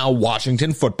the now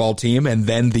Washington football team and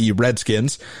then the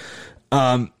Redskins,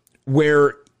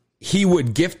 where he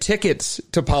would gift tickets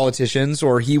to politicians,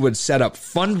 or he would set up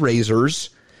fundraisers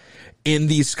in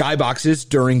these skyboxes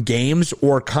during games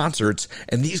or concerts.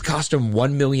 And these cost him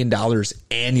 $1 million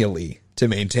annually to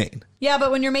maintain. Yeah,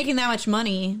 but when you're making that much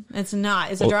money, it's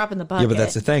a drop in the bucket. Yeah, but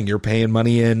that's the thing. You're paying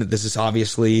money in. This is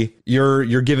obviously,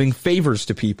 you're giving favors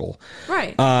to people.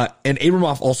 Right. And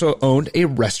Abramoff also owned a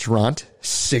restaurant,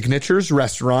 Signature's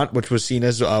Restaurant, which was seen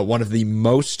as one of the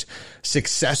most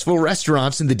successful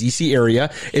restaurants in the D.C.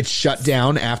 area. It shut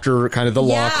down after kind of the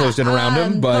law closed in around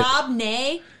him. But Bob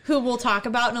Ney, who we'll talk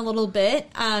about in a little bit,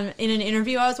 in an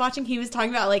interview I was watching, he was talking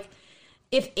about, like,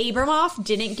 if Abramoff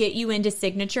didn't get you into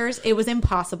Signatures, it was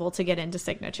impossible to get into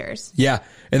Signatures. Yeah.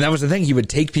 And that was the thing. He would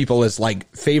take people as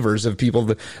like favors of people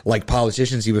that, like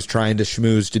politicians he was trying to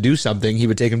schmooze to do something. He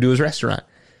would take them to his restaurant,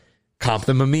 comp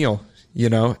them a meal, you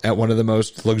know, at one of the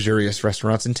most luxurious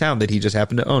restaurants in town that he just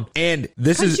happened to own. And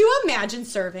Could you imagine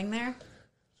serving there?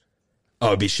 Oh,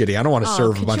 it'd be shitty. I don't want to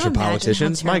serve a bunch of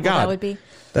politicians. My God. That would be.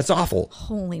 That's awful.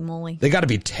 Holy moly. They got to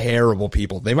be terrible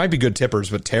people. They might be good tippers,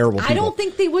 but terrible people. I don't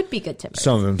think they would be good tippers.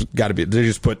 Some of them got to be. They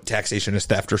just put taxation as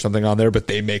theft or something on there, but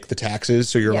they make the taxes.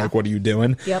 So you're like, what are you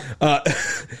doing? Yep.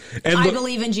 And I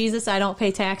believe in Jesus. I don't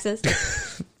pay taxes.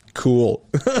 Cool.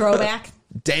 Throwback.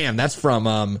 Damn, that's from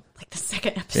like the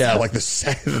second episode. Yeah, like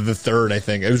the third, I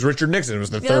think. It was Richard Nixon. It was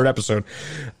the third episode.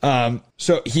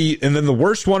 So and then the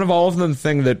worst one of all of them, the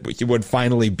thing that he would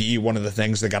finally be one of the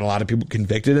things that got a lot of people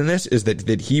convicted in this, is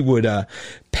that he would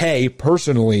pay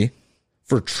personally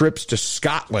for trips to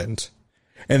Scotland,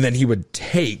 and then he would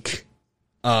take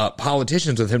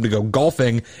politicians with him to go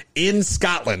golfing in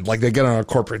Scotland. Like, they get on a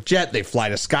corporate jet, they fly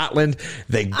to Scotland,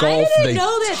 they golf, they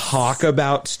talk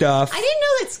about stuff. I didn't know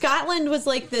that Scotland was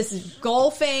like this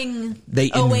golfing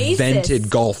They oasis. invented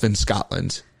golf in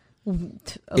Scotland. Okay.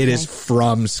 It is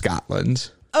from Scotland.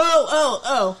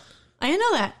 Oh. I didn't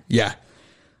know that. Yeah.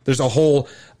 There's a whole,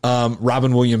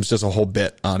 Robin Williams does a whole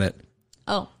bit on it.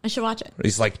 Oh, I should watch it.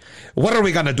 He's like, what are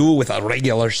we going to do with a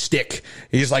regular stick?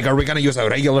 He's like, are we going to use a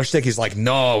regular stick? He's like,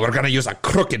 no, we're going to use a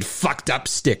crooked, fucked up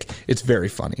stick. It's very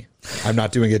funny. I'm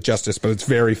not doing it justice, but it's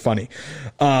very funny.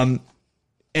 And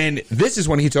this is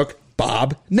when he took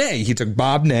Bob Ney. He took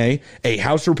Bob Ney, a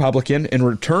House Republican, in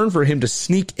return for him to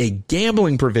sneak a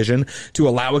gambling provision to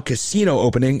allow a casino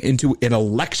opening into an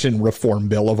election reform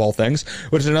bill, of all things,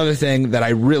 which is another thing that I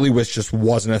really wish just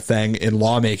wasn't a thing in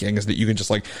lawmaking, is that you can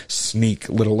just like sneak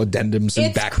little addendums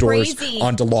and backdoors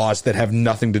onto laws that have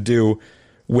nothing to do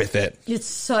with it. It's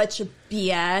such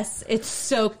BS. It's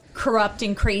so corrupt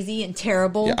and crazy and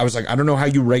terrible. Yeah, I was like, I don't know how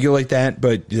you regulate that,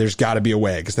 but there's got to be a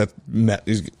way, because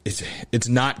it's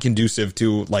not conducive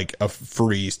to like a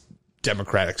free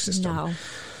democratic system.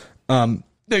 No.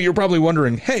 Now you're probably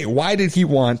wondering, hey, why did he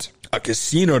want a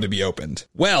casino to be opened?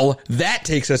 Well, that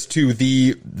takes us to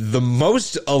the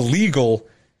most illegal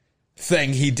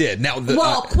thing he did. Now,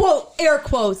 quote, air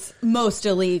quotes, most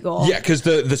illegal. Yeah, because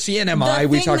the CNMI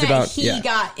we talked about, he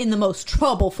got in the most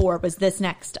trouble for was this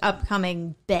next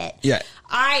upcoming bit. Yeah,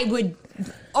 I would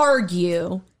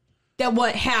argue that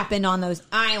what happened on those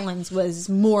islands was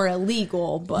more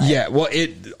illegal. But yeah, well,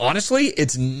 honestly,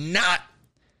 it's not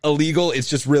illegal. It's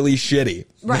just really shitty.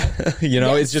 Right.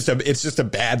 Yes. It's just a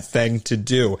bad thing to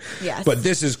do. Yes. But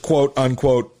this is quote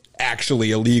unquote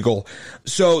actually illegal.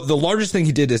 So the largest thing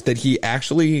he did is that he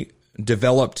actually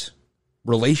developed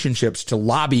relationships to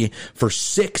lobby for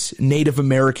 6 Native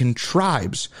American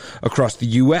tribes across the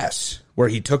U.S., where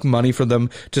he took money from them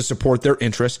to support their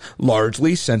interests,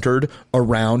 largely centered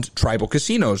around tribal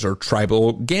casinos or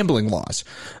tribal gambling laws.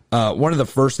 One of the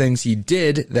first things he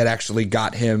did that actually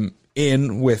got him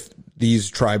in with these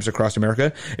tribes across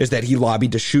America is that he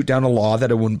lobbied to shoot down a law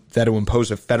that would impose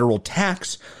a federal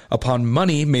tax upon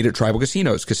money made at tribal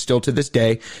casinos, because still to this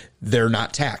day, they're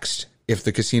not taxed. If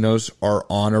the casinos are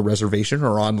on a reservation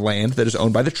or on land that is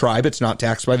owned by the tribe, it's not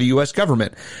taxed by the U.S.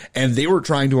 government. And they were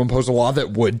trying to impose a law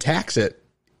that would tax it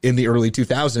in the early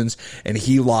 2000s, and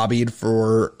he lobbied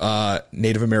for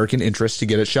Native American interests to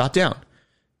get it shot down.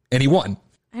 And he won.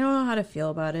 I don't know how to feel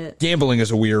about it. Gambling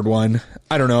is a weird one.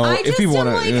 I don't know. If people want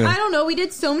to, I don't know. We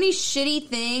did so many shitty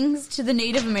things to the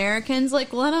Native Americans.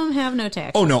 Like, let them have no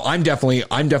taxes. Oh no, I'm definitely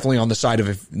on the side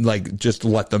of just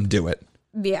let them do it.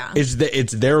 Yeah,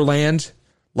 it's their land.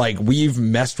 Like, we've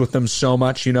messed with them so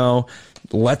much,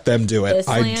 let them do it.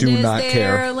 I do not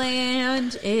care. Their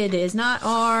land. It is not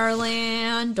our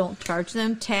land. Don't charge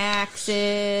them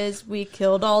taxes. We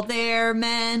killed all their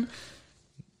men.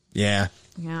 Yeah.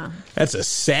 Yeah. That's a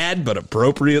sad but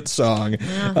appropriate song.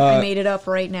 Yeah, I made it up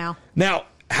right now. Now,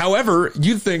 however,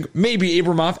 you think maybe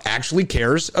Abramoff actually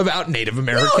cares about Native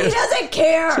Americans. No, he doesn't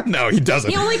care. No, he doesn't.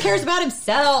 He only cares about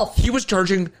himself. He was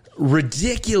charging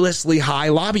ridiculously high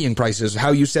lobbying prices.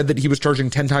 How you said that he was charging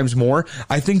 10 times more,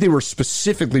 I think they were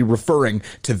specifically referring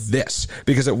to this,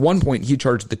 because at one point he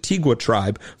charged the Tigwa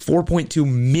tribe $4.2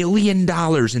 million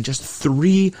in just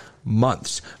 3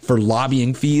 months for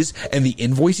lobbying fees, and the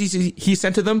invoices he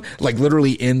sent to them, like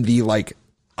literally in the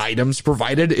items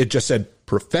provided, it just said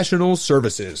professional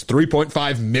services,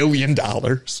 $3.5 million.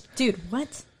 Dude,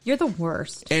 what? You're the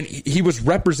worst. And he was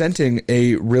representing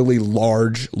a really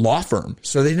large law firm,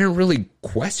 so they didn't really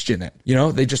question it.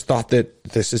 They just thought that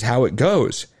this is how it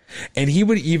goes. And he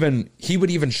would even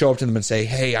show up to them and say,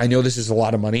 "Hey, I know this is a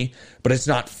lot of money, but it's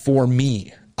not for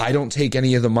me. I don't take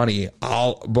any of the money.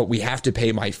 But we have to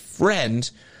pay my friend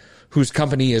whose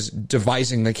company is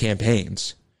devising the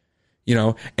campaigns."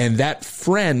 And that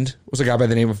friend was a guy by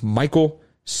the name of Michael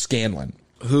Scanlon,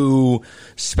 who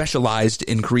specialized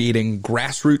in creating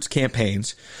grassroots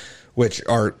campaigns, which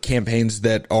are campaigns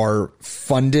that are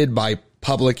funded by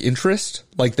public interest.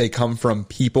 Like, they come from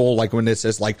people, like when it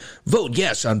says vote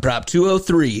yes on Prop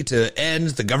 203 to end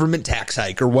the government tax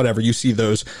hike or whatever. You see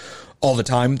those all the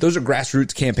time. Those are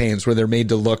grassroots campaigns where they're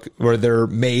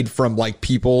made from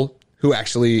people who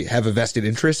actually have a vested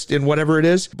interest in whatever it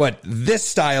is. But this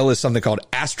style is something called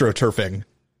astroturfing,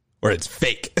 where it's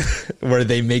fake, where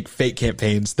they make fake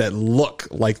campaigns that look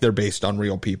like they're based on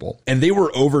real people. And they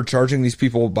were overcharging these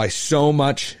people by so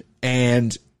much,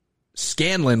 and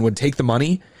Scanlon would take the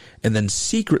money and then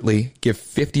secretly give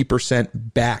 50%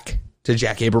 back to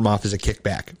Jack Abramoff as a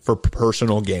kickback for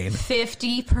personal gain.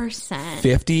 50%.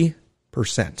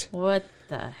 50%. What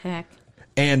the heck?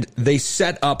 And they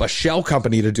set up a shell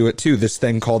company to do it too, this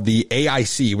thing called the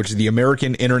AIC, which is the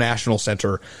American International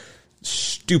Center.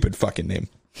 Stupid fucking name.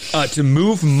 To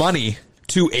move money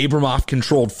to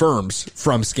Abramoff-controlled firms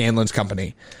from Scanlon's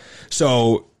company.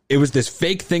 So it was this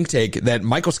fake think tank that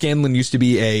Michael Scanlon used to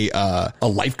be a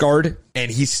lifeguard,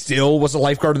 and he still was a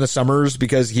lifeguard in the summers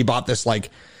because he bought this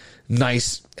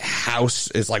nice house.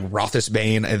 It's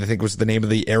Rothesbane, I think was the name of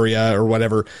the area or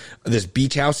whatever. This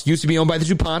beach house used to be owned by the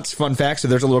DuPonts. Fun fact. So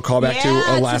there's a little callback to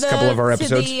a last couple of our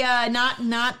episodes.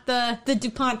 Not the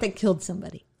DuPont that killed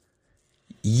somebody.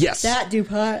 Yes. That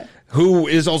DuPont. Who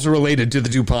is also related to the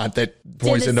DuPont that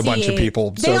poisoned a bunch of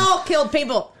people. They all killed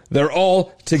people. They're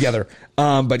all together.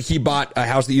 But he bought a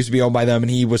house that used to be owned by them, and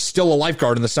he was still a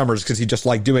lifeguard in the summers because he just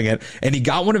liked doing it. And he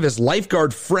got one of his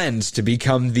lifeguard friends to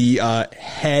become the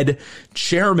head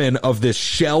chairman of this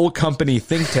shell company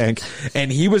think tank.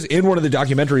 And he was in one of the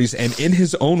documentaries, and in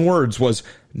his own words was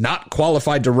not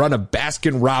qualified to run a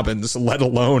Baskin Robbins, let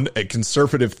alone a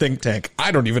conservative think tank.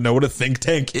 I don't even know what a think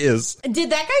tank is. Did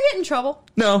that guy get in trouble?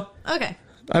 No. Okay.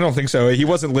 I don't think so. He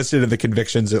wasn't listed in the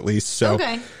convictions, at least. So,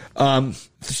 okay.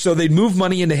 So they'd move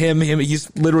money into him.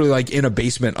 He's literally in a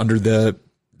basement under the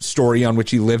story on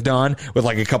which he lived on with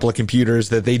a couple of computers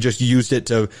that they just used it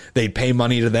to, they'd pay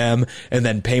money to them and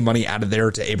then pay money out of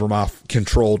there to Abramoff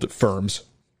controlled firms.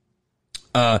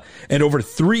 And over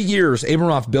 3 years,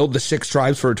 Abramoff billed the 6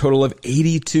 tribes for a total of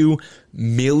 $82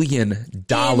 million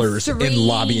in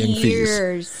lobbying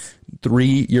fees. 3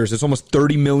 years. It's almost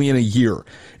 $30 million a year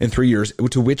in 3 years,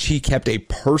 to which he kept a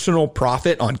personal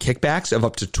profit on kickbacks of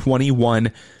up to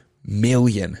 $21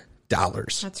 million.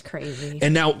 That's crazy.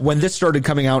 And now when this started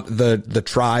coming out, the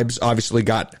tribes obviously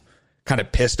got kind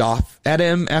of pissed off at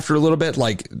him after a little bit,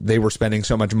 like they were spending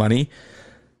so much money.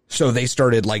 So they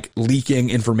started like leaking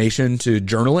information to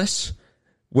journalists,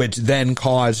 which then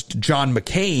caused John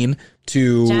McCain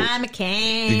to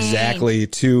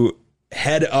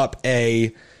head up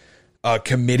a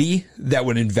committee that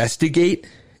would investigate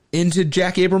into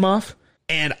Jack Abramoff.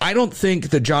 And I don't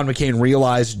think that John McCain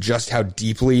realized just how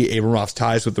deeply Abramoff's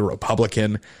ties with the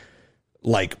Republican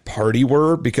party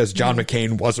were, because John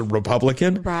McCain was a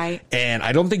Republican. Right. And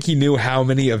I don't think he knew how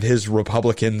many of his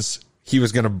Republicans he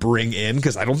was going to bring in,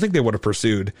 because I don't think they would have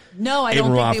pursued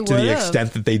Abramoff to the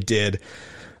extent that they did.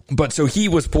 But so he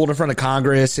was pulled in front of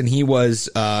Congress and he was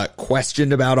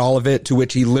questioned about all of it, to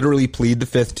which he literally pleaded the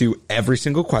fifth to every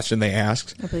single question they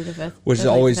asked. I plead the fifth. Which is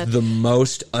always the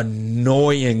most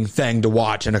annoying thing to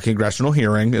watch in a congressional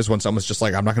hearing, is when someone's just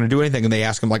like, I'm not going to do anything. And they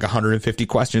ask him like 150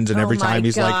 questions. And every time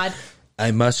he's like,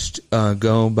 I must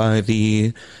go by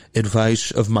the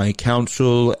advice of my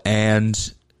counsel and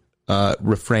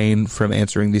refrain from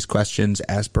answering these questions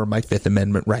as per my Fifth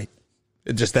Amendment right.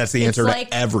 That's the answer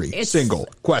to every single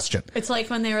question. It's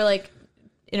like when they were like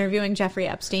interviewing Jeffrey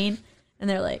Epstein and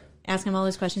they're like asking him all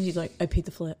these questions. He's like, I plead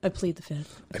the fifth. I plead the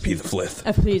fifth. I plead the fifth.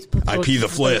 I plead the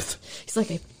fifth. He's like,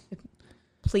 I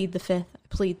plead the fifth. I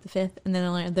plead the fifth. And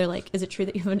then they're like, is it true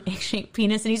that you have an egg-shaped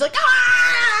penis? And he's like,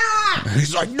 ah!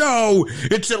 He's like, no,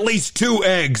 it's at least 2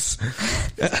 eggs.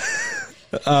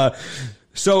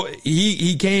 So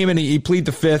he came and he pleaded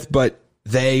the fifth, but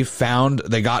they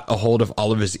got a hold of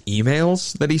all of his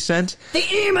emails that he sent. The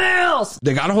emails!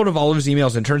 They got a hold of all of his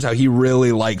emails, and it turns out he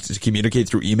really liked to communicate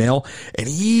through email. And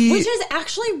which is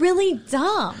actually really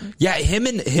dumb. Yeah, him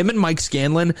and Mike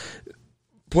Scanlon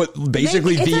put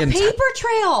basically it's a paper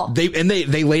trail.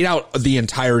 They laid out the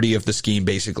entirety of the scheme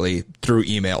basically through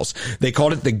emails. They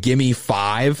called it the Gimme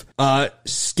 5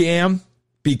 scam,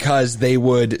 because they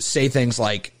would say things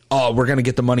like, oh, we're going to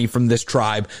get the money from this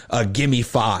tribe. Gimme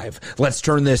 5. Let's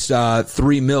turn this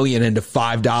 $3 million into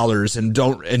 $5,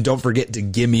 and don't forget to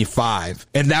gimme 5.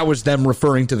 And that was them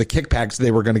referring to the kickbacks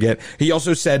they were going to get. He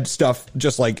also said stuff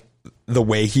just like the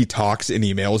way he talks in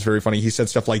email is very funny. He said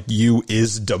stuff like, "You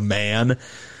is the man,"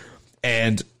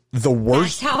 and the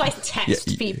worst. That's how I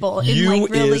text people. You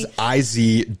is IZ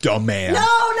the man. No,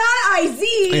 not IZ.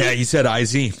 Yeah, he said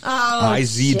IZ. Oh,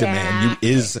 IZ the man. You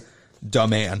is the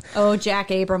man. Oh, Jack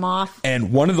Abramoff.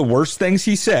 And one of the worst things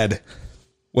he said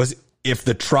was, if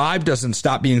the tribe doesn't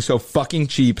stop being so fucking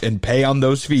cheap and pay on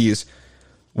those fees,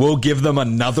 we'll give them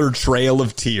another trail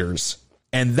of tears.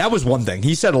 And that was one thing.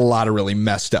 He said a lot of really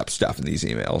messed up stuff in these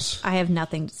emails. I have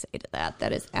nothing to say to that.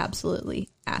 That is absolutely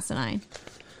asinine.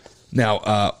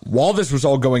 Now, while this was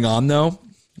all going on, though,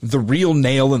 the real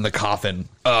nail in the coffin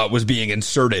was being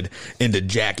inserted into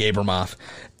Jack Abramoff.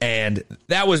 And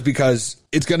that was because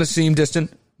it's going to seem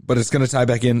distant, but it's going to tie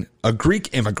back in. A Greek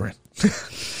immigrant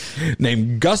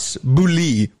named Gus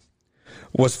Bouli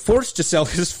was forced to sell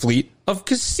his fleet of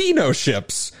casino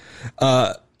ships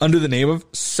under the name of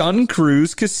Sun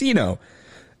Cruise Casino.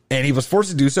 And he was forced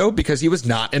to do so because he was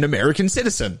not an American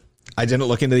citizen. I didn't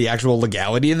look into the actual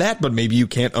legality of that, but maybe you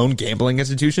can't own gambling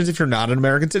institutions if you're not an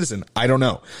American citizen. I don't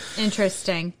know.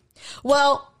 Interesting.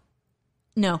 Well,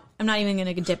 no, I'm not even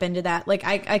going to dip into that. Like,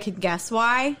 I could guess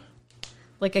why.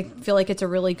 Like, I feel like it's a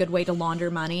really good way to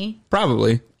launder money.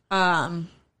 Probably.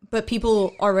 But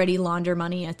people already launder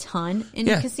money a ton in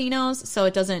casinos, so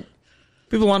it doesn't...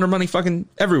 People launder money fucking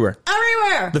everywhere.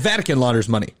 Everywhere! The Vatican launders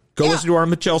money. Go listen to our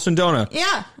Michelle Sindona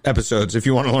episodes if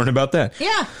you want to learn about that.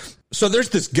 Yeah. So there's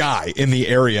this guy in the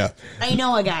area. I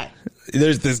know a guy.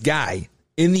 There's this guy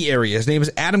in the area. His name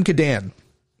is Adam Cadan.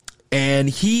 And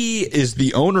he is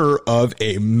the owner of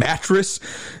a mattress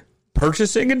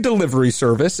purchasing and delivery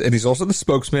service. And he's also the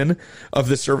spokesman of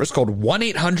this service called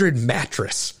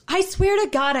 1-800-Mattress. I swear to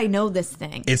God, I know this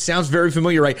thing. It sounds very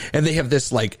familiar, right? And they have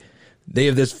this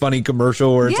funny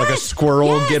commercial where it's like a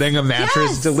squirrel getting a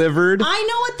mattress delivered. I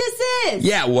know what this is.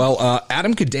 Yeah, well,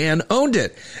 Adam Cadan owned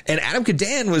it. And Adam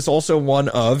Cadan was also one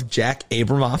of Jack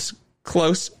Abramoff's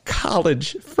close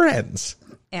college friends.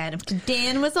 Adam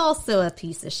Cadan was also a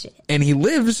piece of shit. And he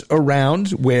lives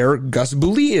around where Gus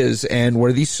Bouli is and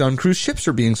where these Sun Cruise ships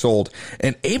are being sold.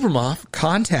 And Abramoff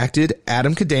contacted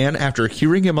Adam Cadan after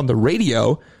hearing him on the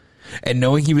radio and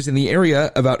knowing he was in the area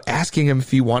about asking him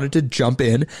if he wanted to jump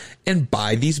in and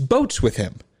buy these boats with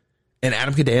him. And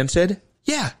Adam Cadan said,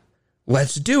 yeah,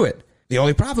 let's do it. The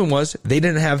only problem was they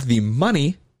didn't have the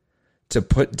money to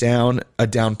put down a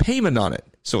down payment on it.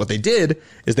 So what they did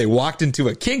is they walked into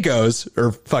a Kinko's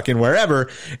or fucking wherever,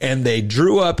 and they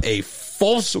drew up a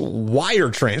false wire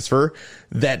transfer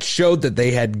that showed that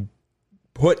they had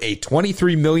put a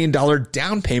 $23 million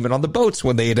down payment on the boats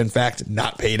when they had in fact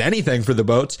not paid anything for the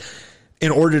boats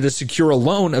in order to secure a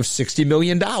loan of $60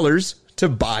 million to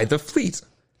buy the fleet.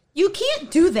 You can't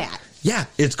do that. Yeah,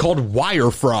 it's called wire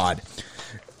fraud.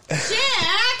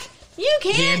 Jack, you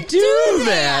can't do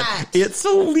that. It's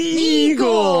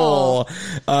illegal.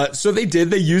 So they did.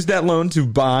 They used that loan to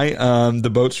buy the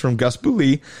boats from Gus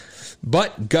Booley.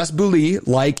 But Gus Booley,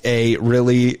 like a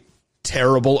really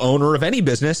terrible owner of any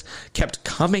business, kept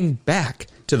coming back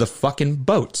to the fucking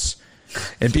boats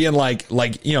and being like,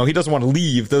 you know, he doesn't want to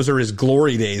leave. Those are his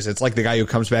glory days. It's like the guy who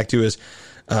comes back to his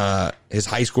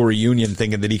high school reunion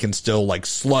thinking that he can still like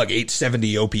slug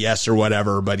 870 OPS or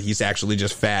whatever, but he's actually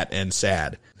just fat and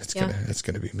sad. It's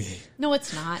gonna be me. No,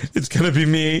 it's not. It's gonna be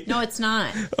me. No, it's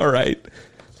not. All right.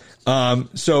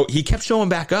 So he kept showing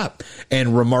back up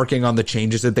and remarking on the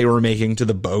changes that they were making to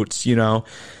the boats, you know,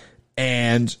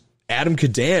 and Adam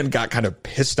Cadan got kind of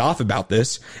pissed off about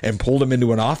this and pulled him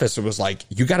into an office and was like,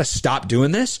 you got to stop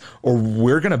doing this or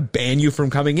we're going to ban you from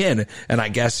coming in. And I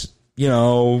guess, you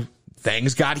know,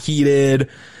 things got heated.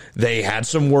 They had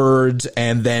some words,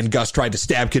 and then Gus tried to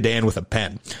stab Cadan with a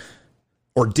pen.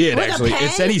 Or did, with actually.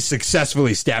 It said he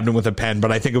successfully stabbed him with a pen,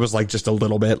 but I think it was like just a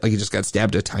little bit. Like he just got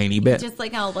stabbed a tiny bit. Just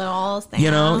like a little stab.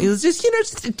 You know, it was just,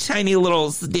 just a tiny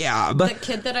little stab. The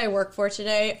kid that I work for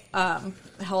today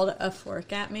held a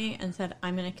fork at me and said,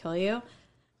 I'm going to kill you.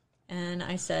 And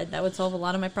I said, that would solve a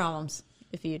lot of my problems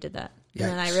if you did that. Yikes.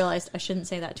 And then I realized I shouldn't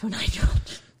say that to a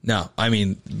 9-year-old. No, I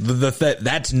mean,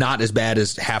 that's not as bad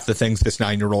as half the things this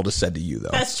 9-year-old has said to you, though.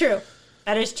 That's true.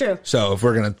 That is true. So if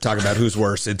we're going to talk about who's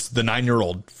worse, it's the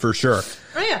 9-year-old for sure.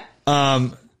 Oh, yeah.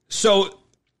 So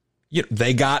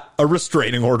they got a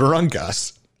restraining order on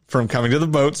Gus from coming to the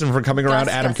boats and from coming around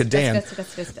Adam Cadan.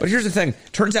 But here's the thing.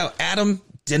 Turns out Adam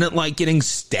didn't like getting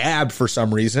stabbed for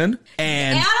some reason.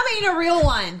 And Adam ain't a real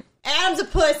one. Adam's a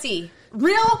pussy.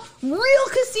 Real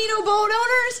casino boat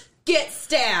owners get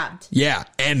stabbed. Yeah,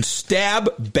 and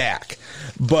stab back.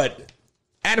 But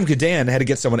Adam Cadan had to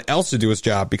get someone else to do his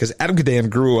job because Adam Cadan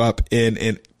grew up in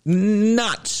an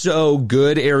not so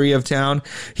good area of town.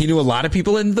 He knew a lot of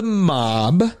people in the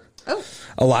mob. Oh.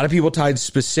 A lot of people tied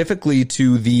specifically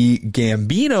to the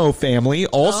Gambino family.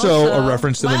 Also a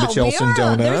reference to the Michel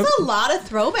Sindona. There's a lot of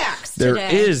throwbacks today.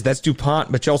 There is. That's DuPont,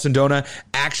 Michel Sindona.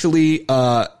 Actually,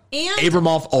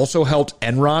 Abramoff also helped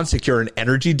Enron secure an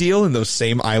energy deal in those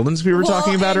same islands we were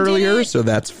talking about earlier. So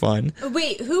that's fun.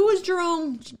 Wait, who was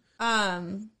Jerome?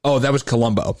 That was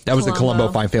Colombo. That was the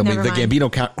Colombo crime family. The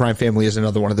Gambino crime family is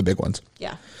another one of the big ones.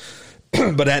 Yeah.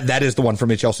 But that is the one from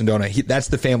Michel Sindona. That's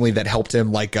the family that helped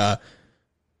him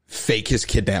fake his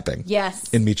kidnapping. Yes.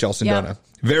 In Michel Sindona. Yep.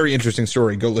 Very interesting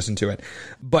story. Go listen to it.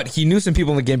 But he knew some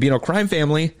people in the Gambino crime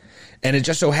family, and it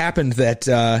just so happened that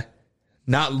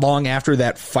not long after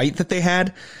that fight that they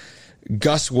had,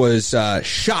 Gus was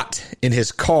shot in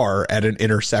his car at an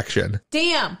intersection.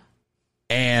 Damn.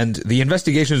 And the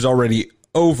investigation is already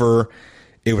over.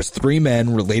 It was 3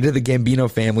 men related to the Gambino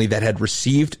family that had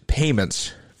received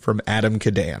payments from Adam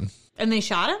Cadan. And they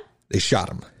shot him? They shot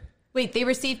him. Wait, they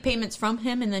received payments from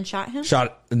him and then shot him?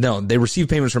 No, they received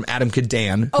payments from Adam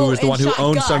Cadan, who was the one who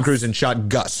owned Sun Cruise and shot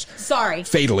Gus. Sorry.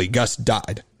 Fatally, Gus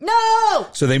died. No!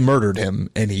 So they murdered him,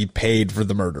 and he paid for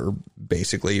the murder,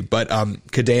 basically. But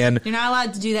Cadan... You're not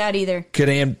allowed to do that either.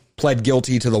 Cadan pled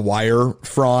guilty to the wire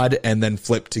fraud and then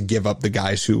flipped to give up the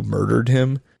guys who murdered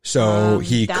him. So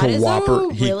he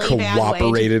cooperated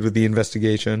with the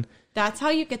investigation. That's how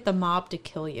you get the mob to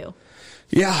kill you.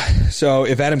 Yeah. So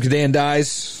if Adam Cadan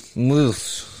dies,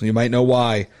 you might know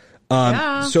why.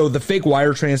 So the fake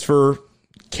wire transfer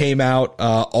came out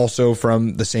also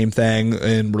from the same thing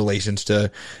in relations to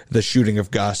the shooting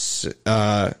of Gus.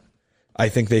 I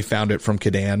think they found it from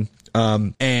Cadan.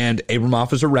 And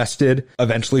Abramoff was arrested,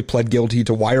 eventually pled guilty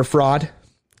to wire fraud,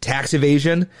 tax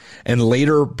evasion, and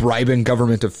later bribing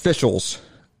government officials.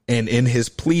 And in his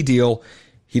plea deal,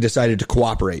 he decided to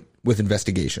cooperate with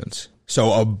investigations.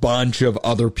 So a bunch of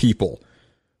other people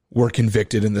were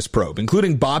convicted in this probe,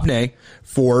 including Bob Ney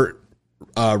for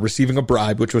receiving a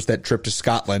bribe, which was that trip to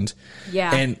Scotland.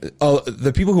 Yeah. And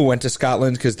the people who went to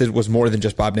Scotland, because there was more than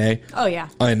just Bob Ney. Oh, yeah.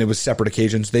 And it was separate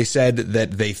occasions. They said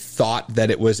that they thought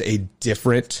that it was a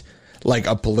different, like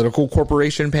a political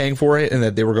corporation paying for it and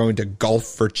that they were going to golf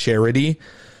for charity.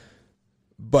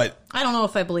 But I don't know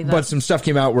if I believe that. But some stuff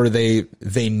came out where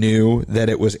they knew that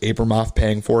it was Abramoff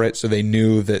paying for it, so they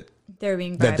knew that they're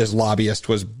being bribed. That this lobbyist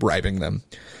was bribing them.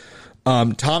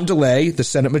 Tom DeLay, the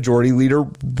Senate Majority Leader,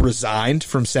 resigned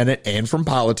from Senate and from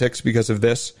politics because of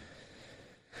this.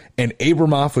 And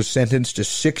Abramoff was sentenced to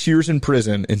 6 years in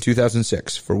prison in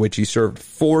 2006, for which he served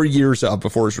 4 years up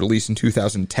before his release in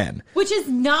 2010. Which is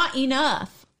not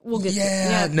enough. We'll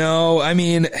get no, I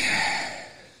mean...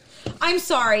 I'm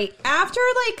sorry. After,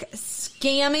 like,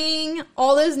 scamming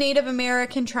all those Native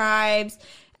American tribes,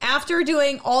 after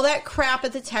doing all that crap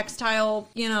at the textile,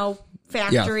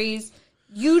 factories,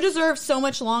 you deserve so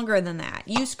much longer than that.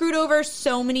 You screwed over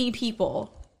so many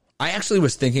people. I actually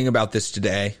was thinking about this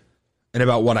today and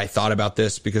about what I thought about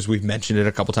this because we've mentioned it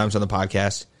a couple times on the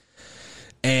podcast.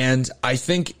 And I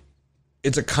think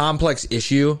it's a complex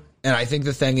issue. And I think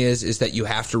the thing is that you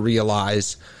have to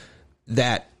realize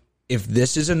that if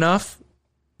this is enough,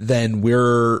 then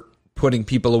we're putting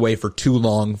people away for too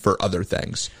long for other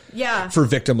things. Yeah. For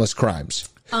victimless crimes.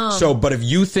 But if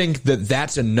you think that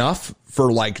that's enough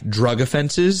for like drug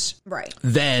offenses, right,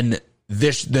 then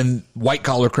white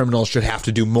collar criminals should have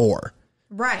to do more.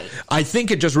 Right. I think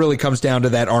it just really comes down to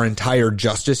that our entire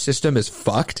justice system is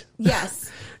fucked. Yes.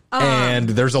 And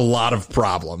there's a lot of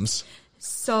problems.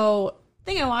 So,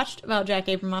 thing I watched about Jack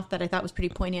Abramoff that I thought was pretty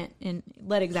poignant and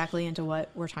led exactly into what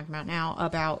we're talking about now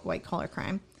about white collar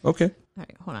crime. Okay. All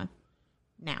right, hold on.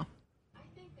 Now. I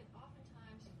think that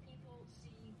oftentimes people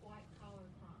see white collar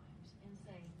crimes and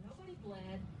say, nobody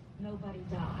bled, nobody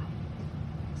died.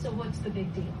 So what's the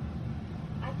big deal?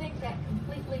 I think that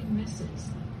completely misses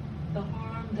the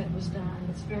harm that was done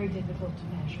that's very difficult to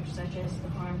measure, such as the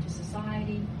harm to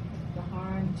society, the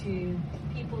harm to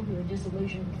people who are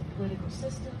disillusioned with the political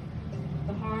system,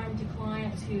 the harm to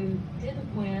clients who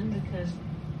didn't win because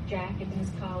Jack and his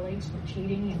colleagues were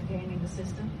cheating and gaming the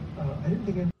system.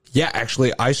 Yeah,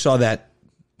 actually, I saw that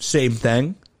same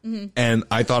thing, and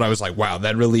I thought I was like, wow,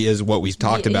 that really is what we've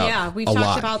talked about. Yeah, we've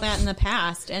talked about that in the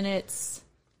past, and it's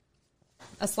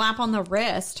a slap on the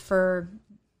wrist for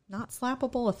not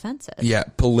slappable offenses. Yeah,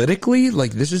 politically,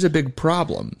 like, this is a big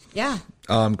problem. Yeah.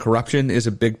 Corruption is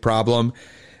a big problem,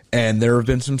 and there have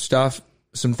been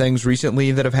some things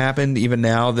recently that have happened, even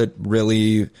now, that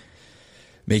really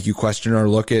make you question or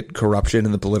look at corruption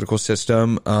in the political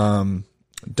system.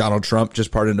 Donald Trump just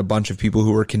pardoned a bunch of people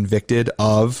who were convicted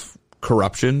of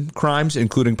corruption crimes,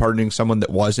 including pardoning someone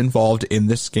that was involved in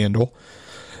this scandal.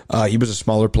 He was a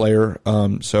smaller player,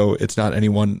 so it's not any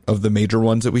one of the major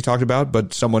ones that we talked about,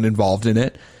 but someone involved in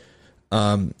it.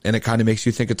 And it kind of makes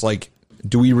you think, it's like,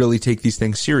 do we really take these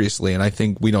things seriously? And I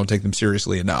think we don't take them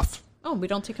seriously enough. Oh, we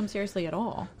don't take them seriously at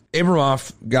all.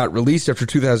 Abramoff got released after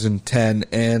 2010,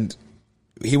 and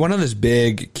he went on this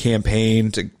big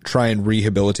campaign to try and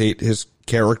rehabilitate his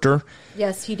character.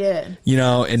 Yes, he did.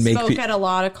 And spoke at a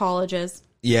lot of colleges.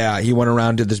 Yeah, he went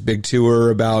around, did this big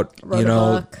tour about, Wrote a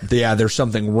book. There's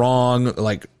something wrong,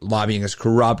 like lobbying is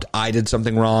corrupt. I did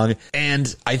something wrong.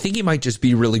 And I think he might just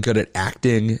be really good at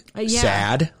acting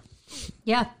sad.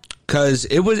 Yeah. Because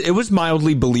it was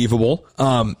mildly believable.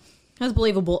 It was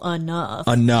believable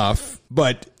enough.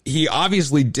 But he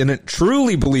obviously didn't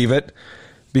truly believe it,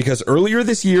 because earlier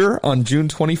this year, on June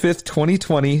 25th,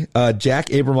 2020, Jack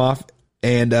Abramoff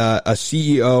and a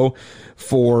CEO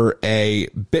for a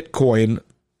Bitcoin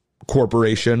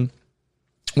corporation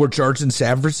were charged in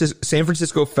San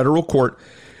Francisco federal court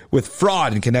with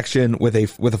fraud in connection with a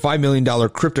 $5 million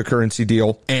cryptocurrency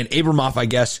deal. And Abramoff, I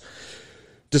guess,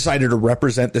 decided to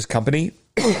represent this company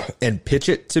and pitch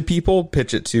it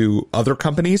to other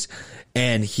companies.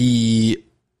 And he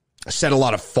said a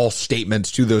lot of false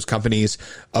statements to those companies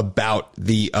about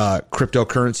the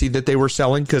cryptocurrency that they were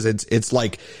selling, because it's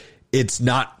like, it's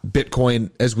not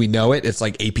Bitcoin as we know it. It's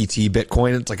like APT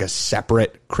Bitcoin. It's like a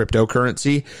separate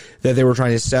cryptocurrency that they were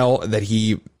trying to sell, that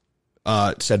he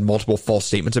said multiple false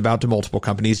statements about to multiple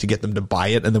companies to get them to buy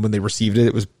it. And then when they received it,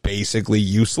 it was basically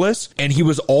useless. And he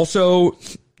was also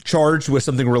charged with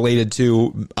something related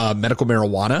to medical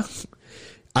marijuana.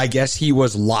 I guess he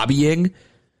was lobbying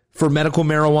for medical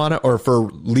marijuana, or for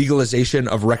legalization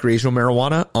of recreational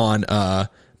marijuana on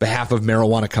behalf of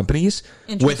marijuana companies,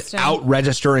 without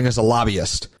registering as a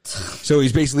lobbyist. So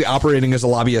he's basically operating as a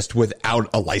lobbyist without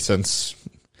a license,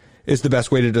 is the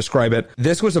best way to describe it.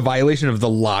 This was a violation of the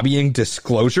Lobbying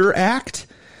Disclosure Act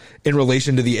in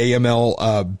relation to the AML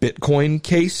Bitcoin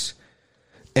case.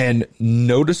 And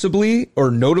notably,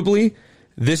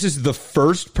 this is the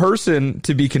first person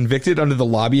to be convicted under the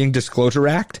Lobbying Disclosure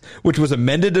Act, which was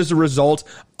amended as a result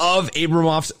of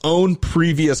Abramoff's own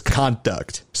previous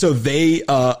conduct. So they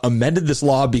amended this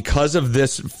law because of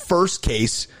this first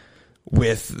case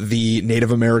with the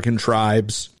Native American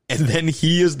tribes. And then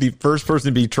he is the first person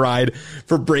to be tried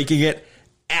for breaking it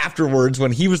afterwards,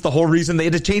 when he was the whole reason they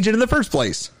had to change it in the first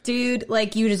place. Dude,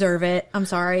 like, you deserve it. I'm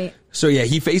sorry. So yeah,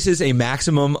 he faces a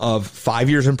maximum of 5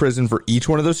 years in prison for each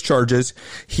one of those charges.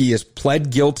 He has pled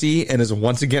guilty and is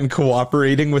once again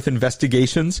cooperating with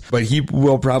investigations, but he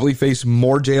will probably face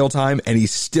more jail time, and he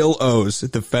still owes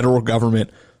the federal government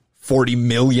 $40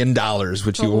 million,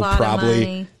 which he will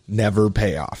probably never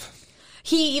pay off.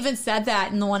 He even said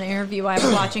that in the one interview I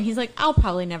was watching. He's like, I'll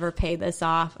probably never pay this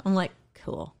off. I'm like,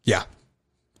 cool. Yeah.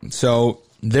 So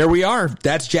there we are.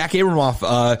 That's Jack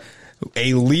Abramoff,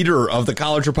 a leader of the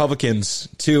college Republicans,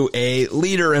 to a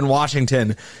leader in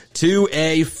Washington, to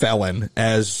a felon,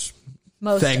 as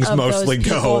things mostly those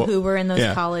go. People who were in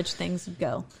those college things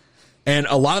go. And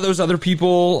a lot of those other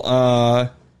people,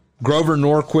 Grover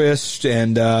Norquist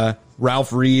and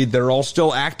Ralph Reed, they're all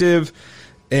still active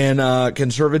in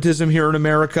conservatism here in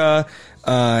America.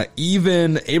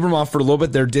 Even Abramoff, for a little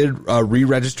bit there, did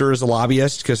re-register as a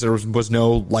lobbyist because there was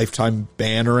no lifetime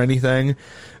ban or anything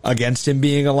against him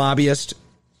being a lobbyist,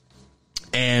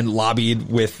 and lobbied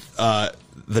with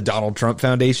the Donald Trump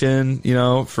Foundation, you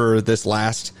know, for this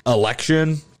last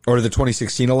election, or the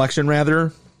 2016 election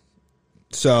rather.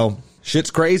 So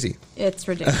shit's crazy. It's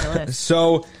ridiculous.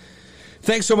 So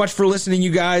thanks so much for listening,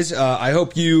 you guys. I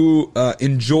hope you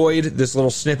enjoyed this little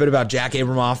snippet about Jack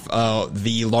Abramoff,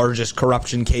 the largest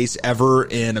corruption case ever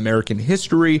in American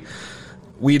history.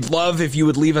 We'd love if you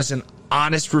would leave us an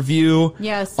honest review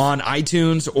on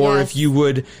iTunes, or if you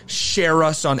would share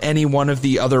us on any one of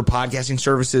the other podcasting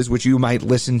services which you might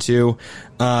listen to.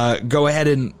 Go ahead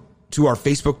and to our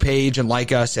Facebook page and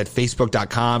like us at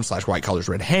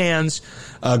facebook.com/whitecollarsredhands.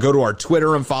 Go to our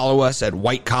Twitter and follow us at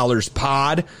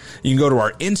whitecollarspod. You can go to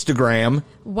our Instagram,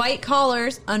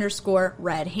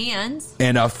 whitecollars_redhands,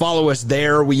 and follow us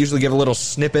there. We usually give a little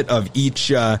snippet of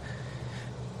each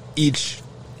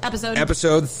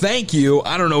episode. Thank you.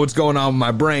 I don't know what's going on with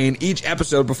my brain. Each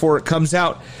episode before it comes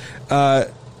out.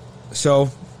 So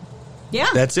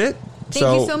that's it.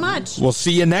 Thank you so much. We'll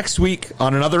see you next week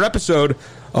on another episode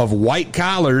of White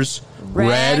Collars,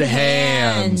 Red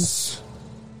Hands.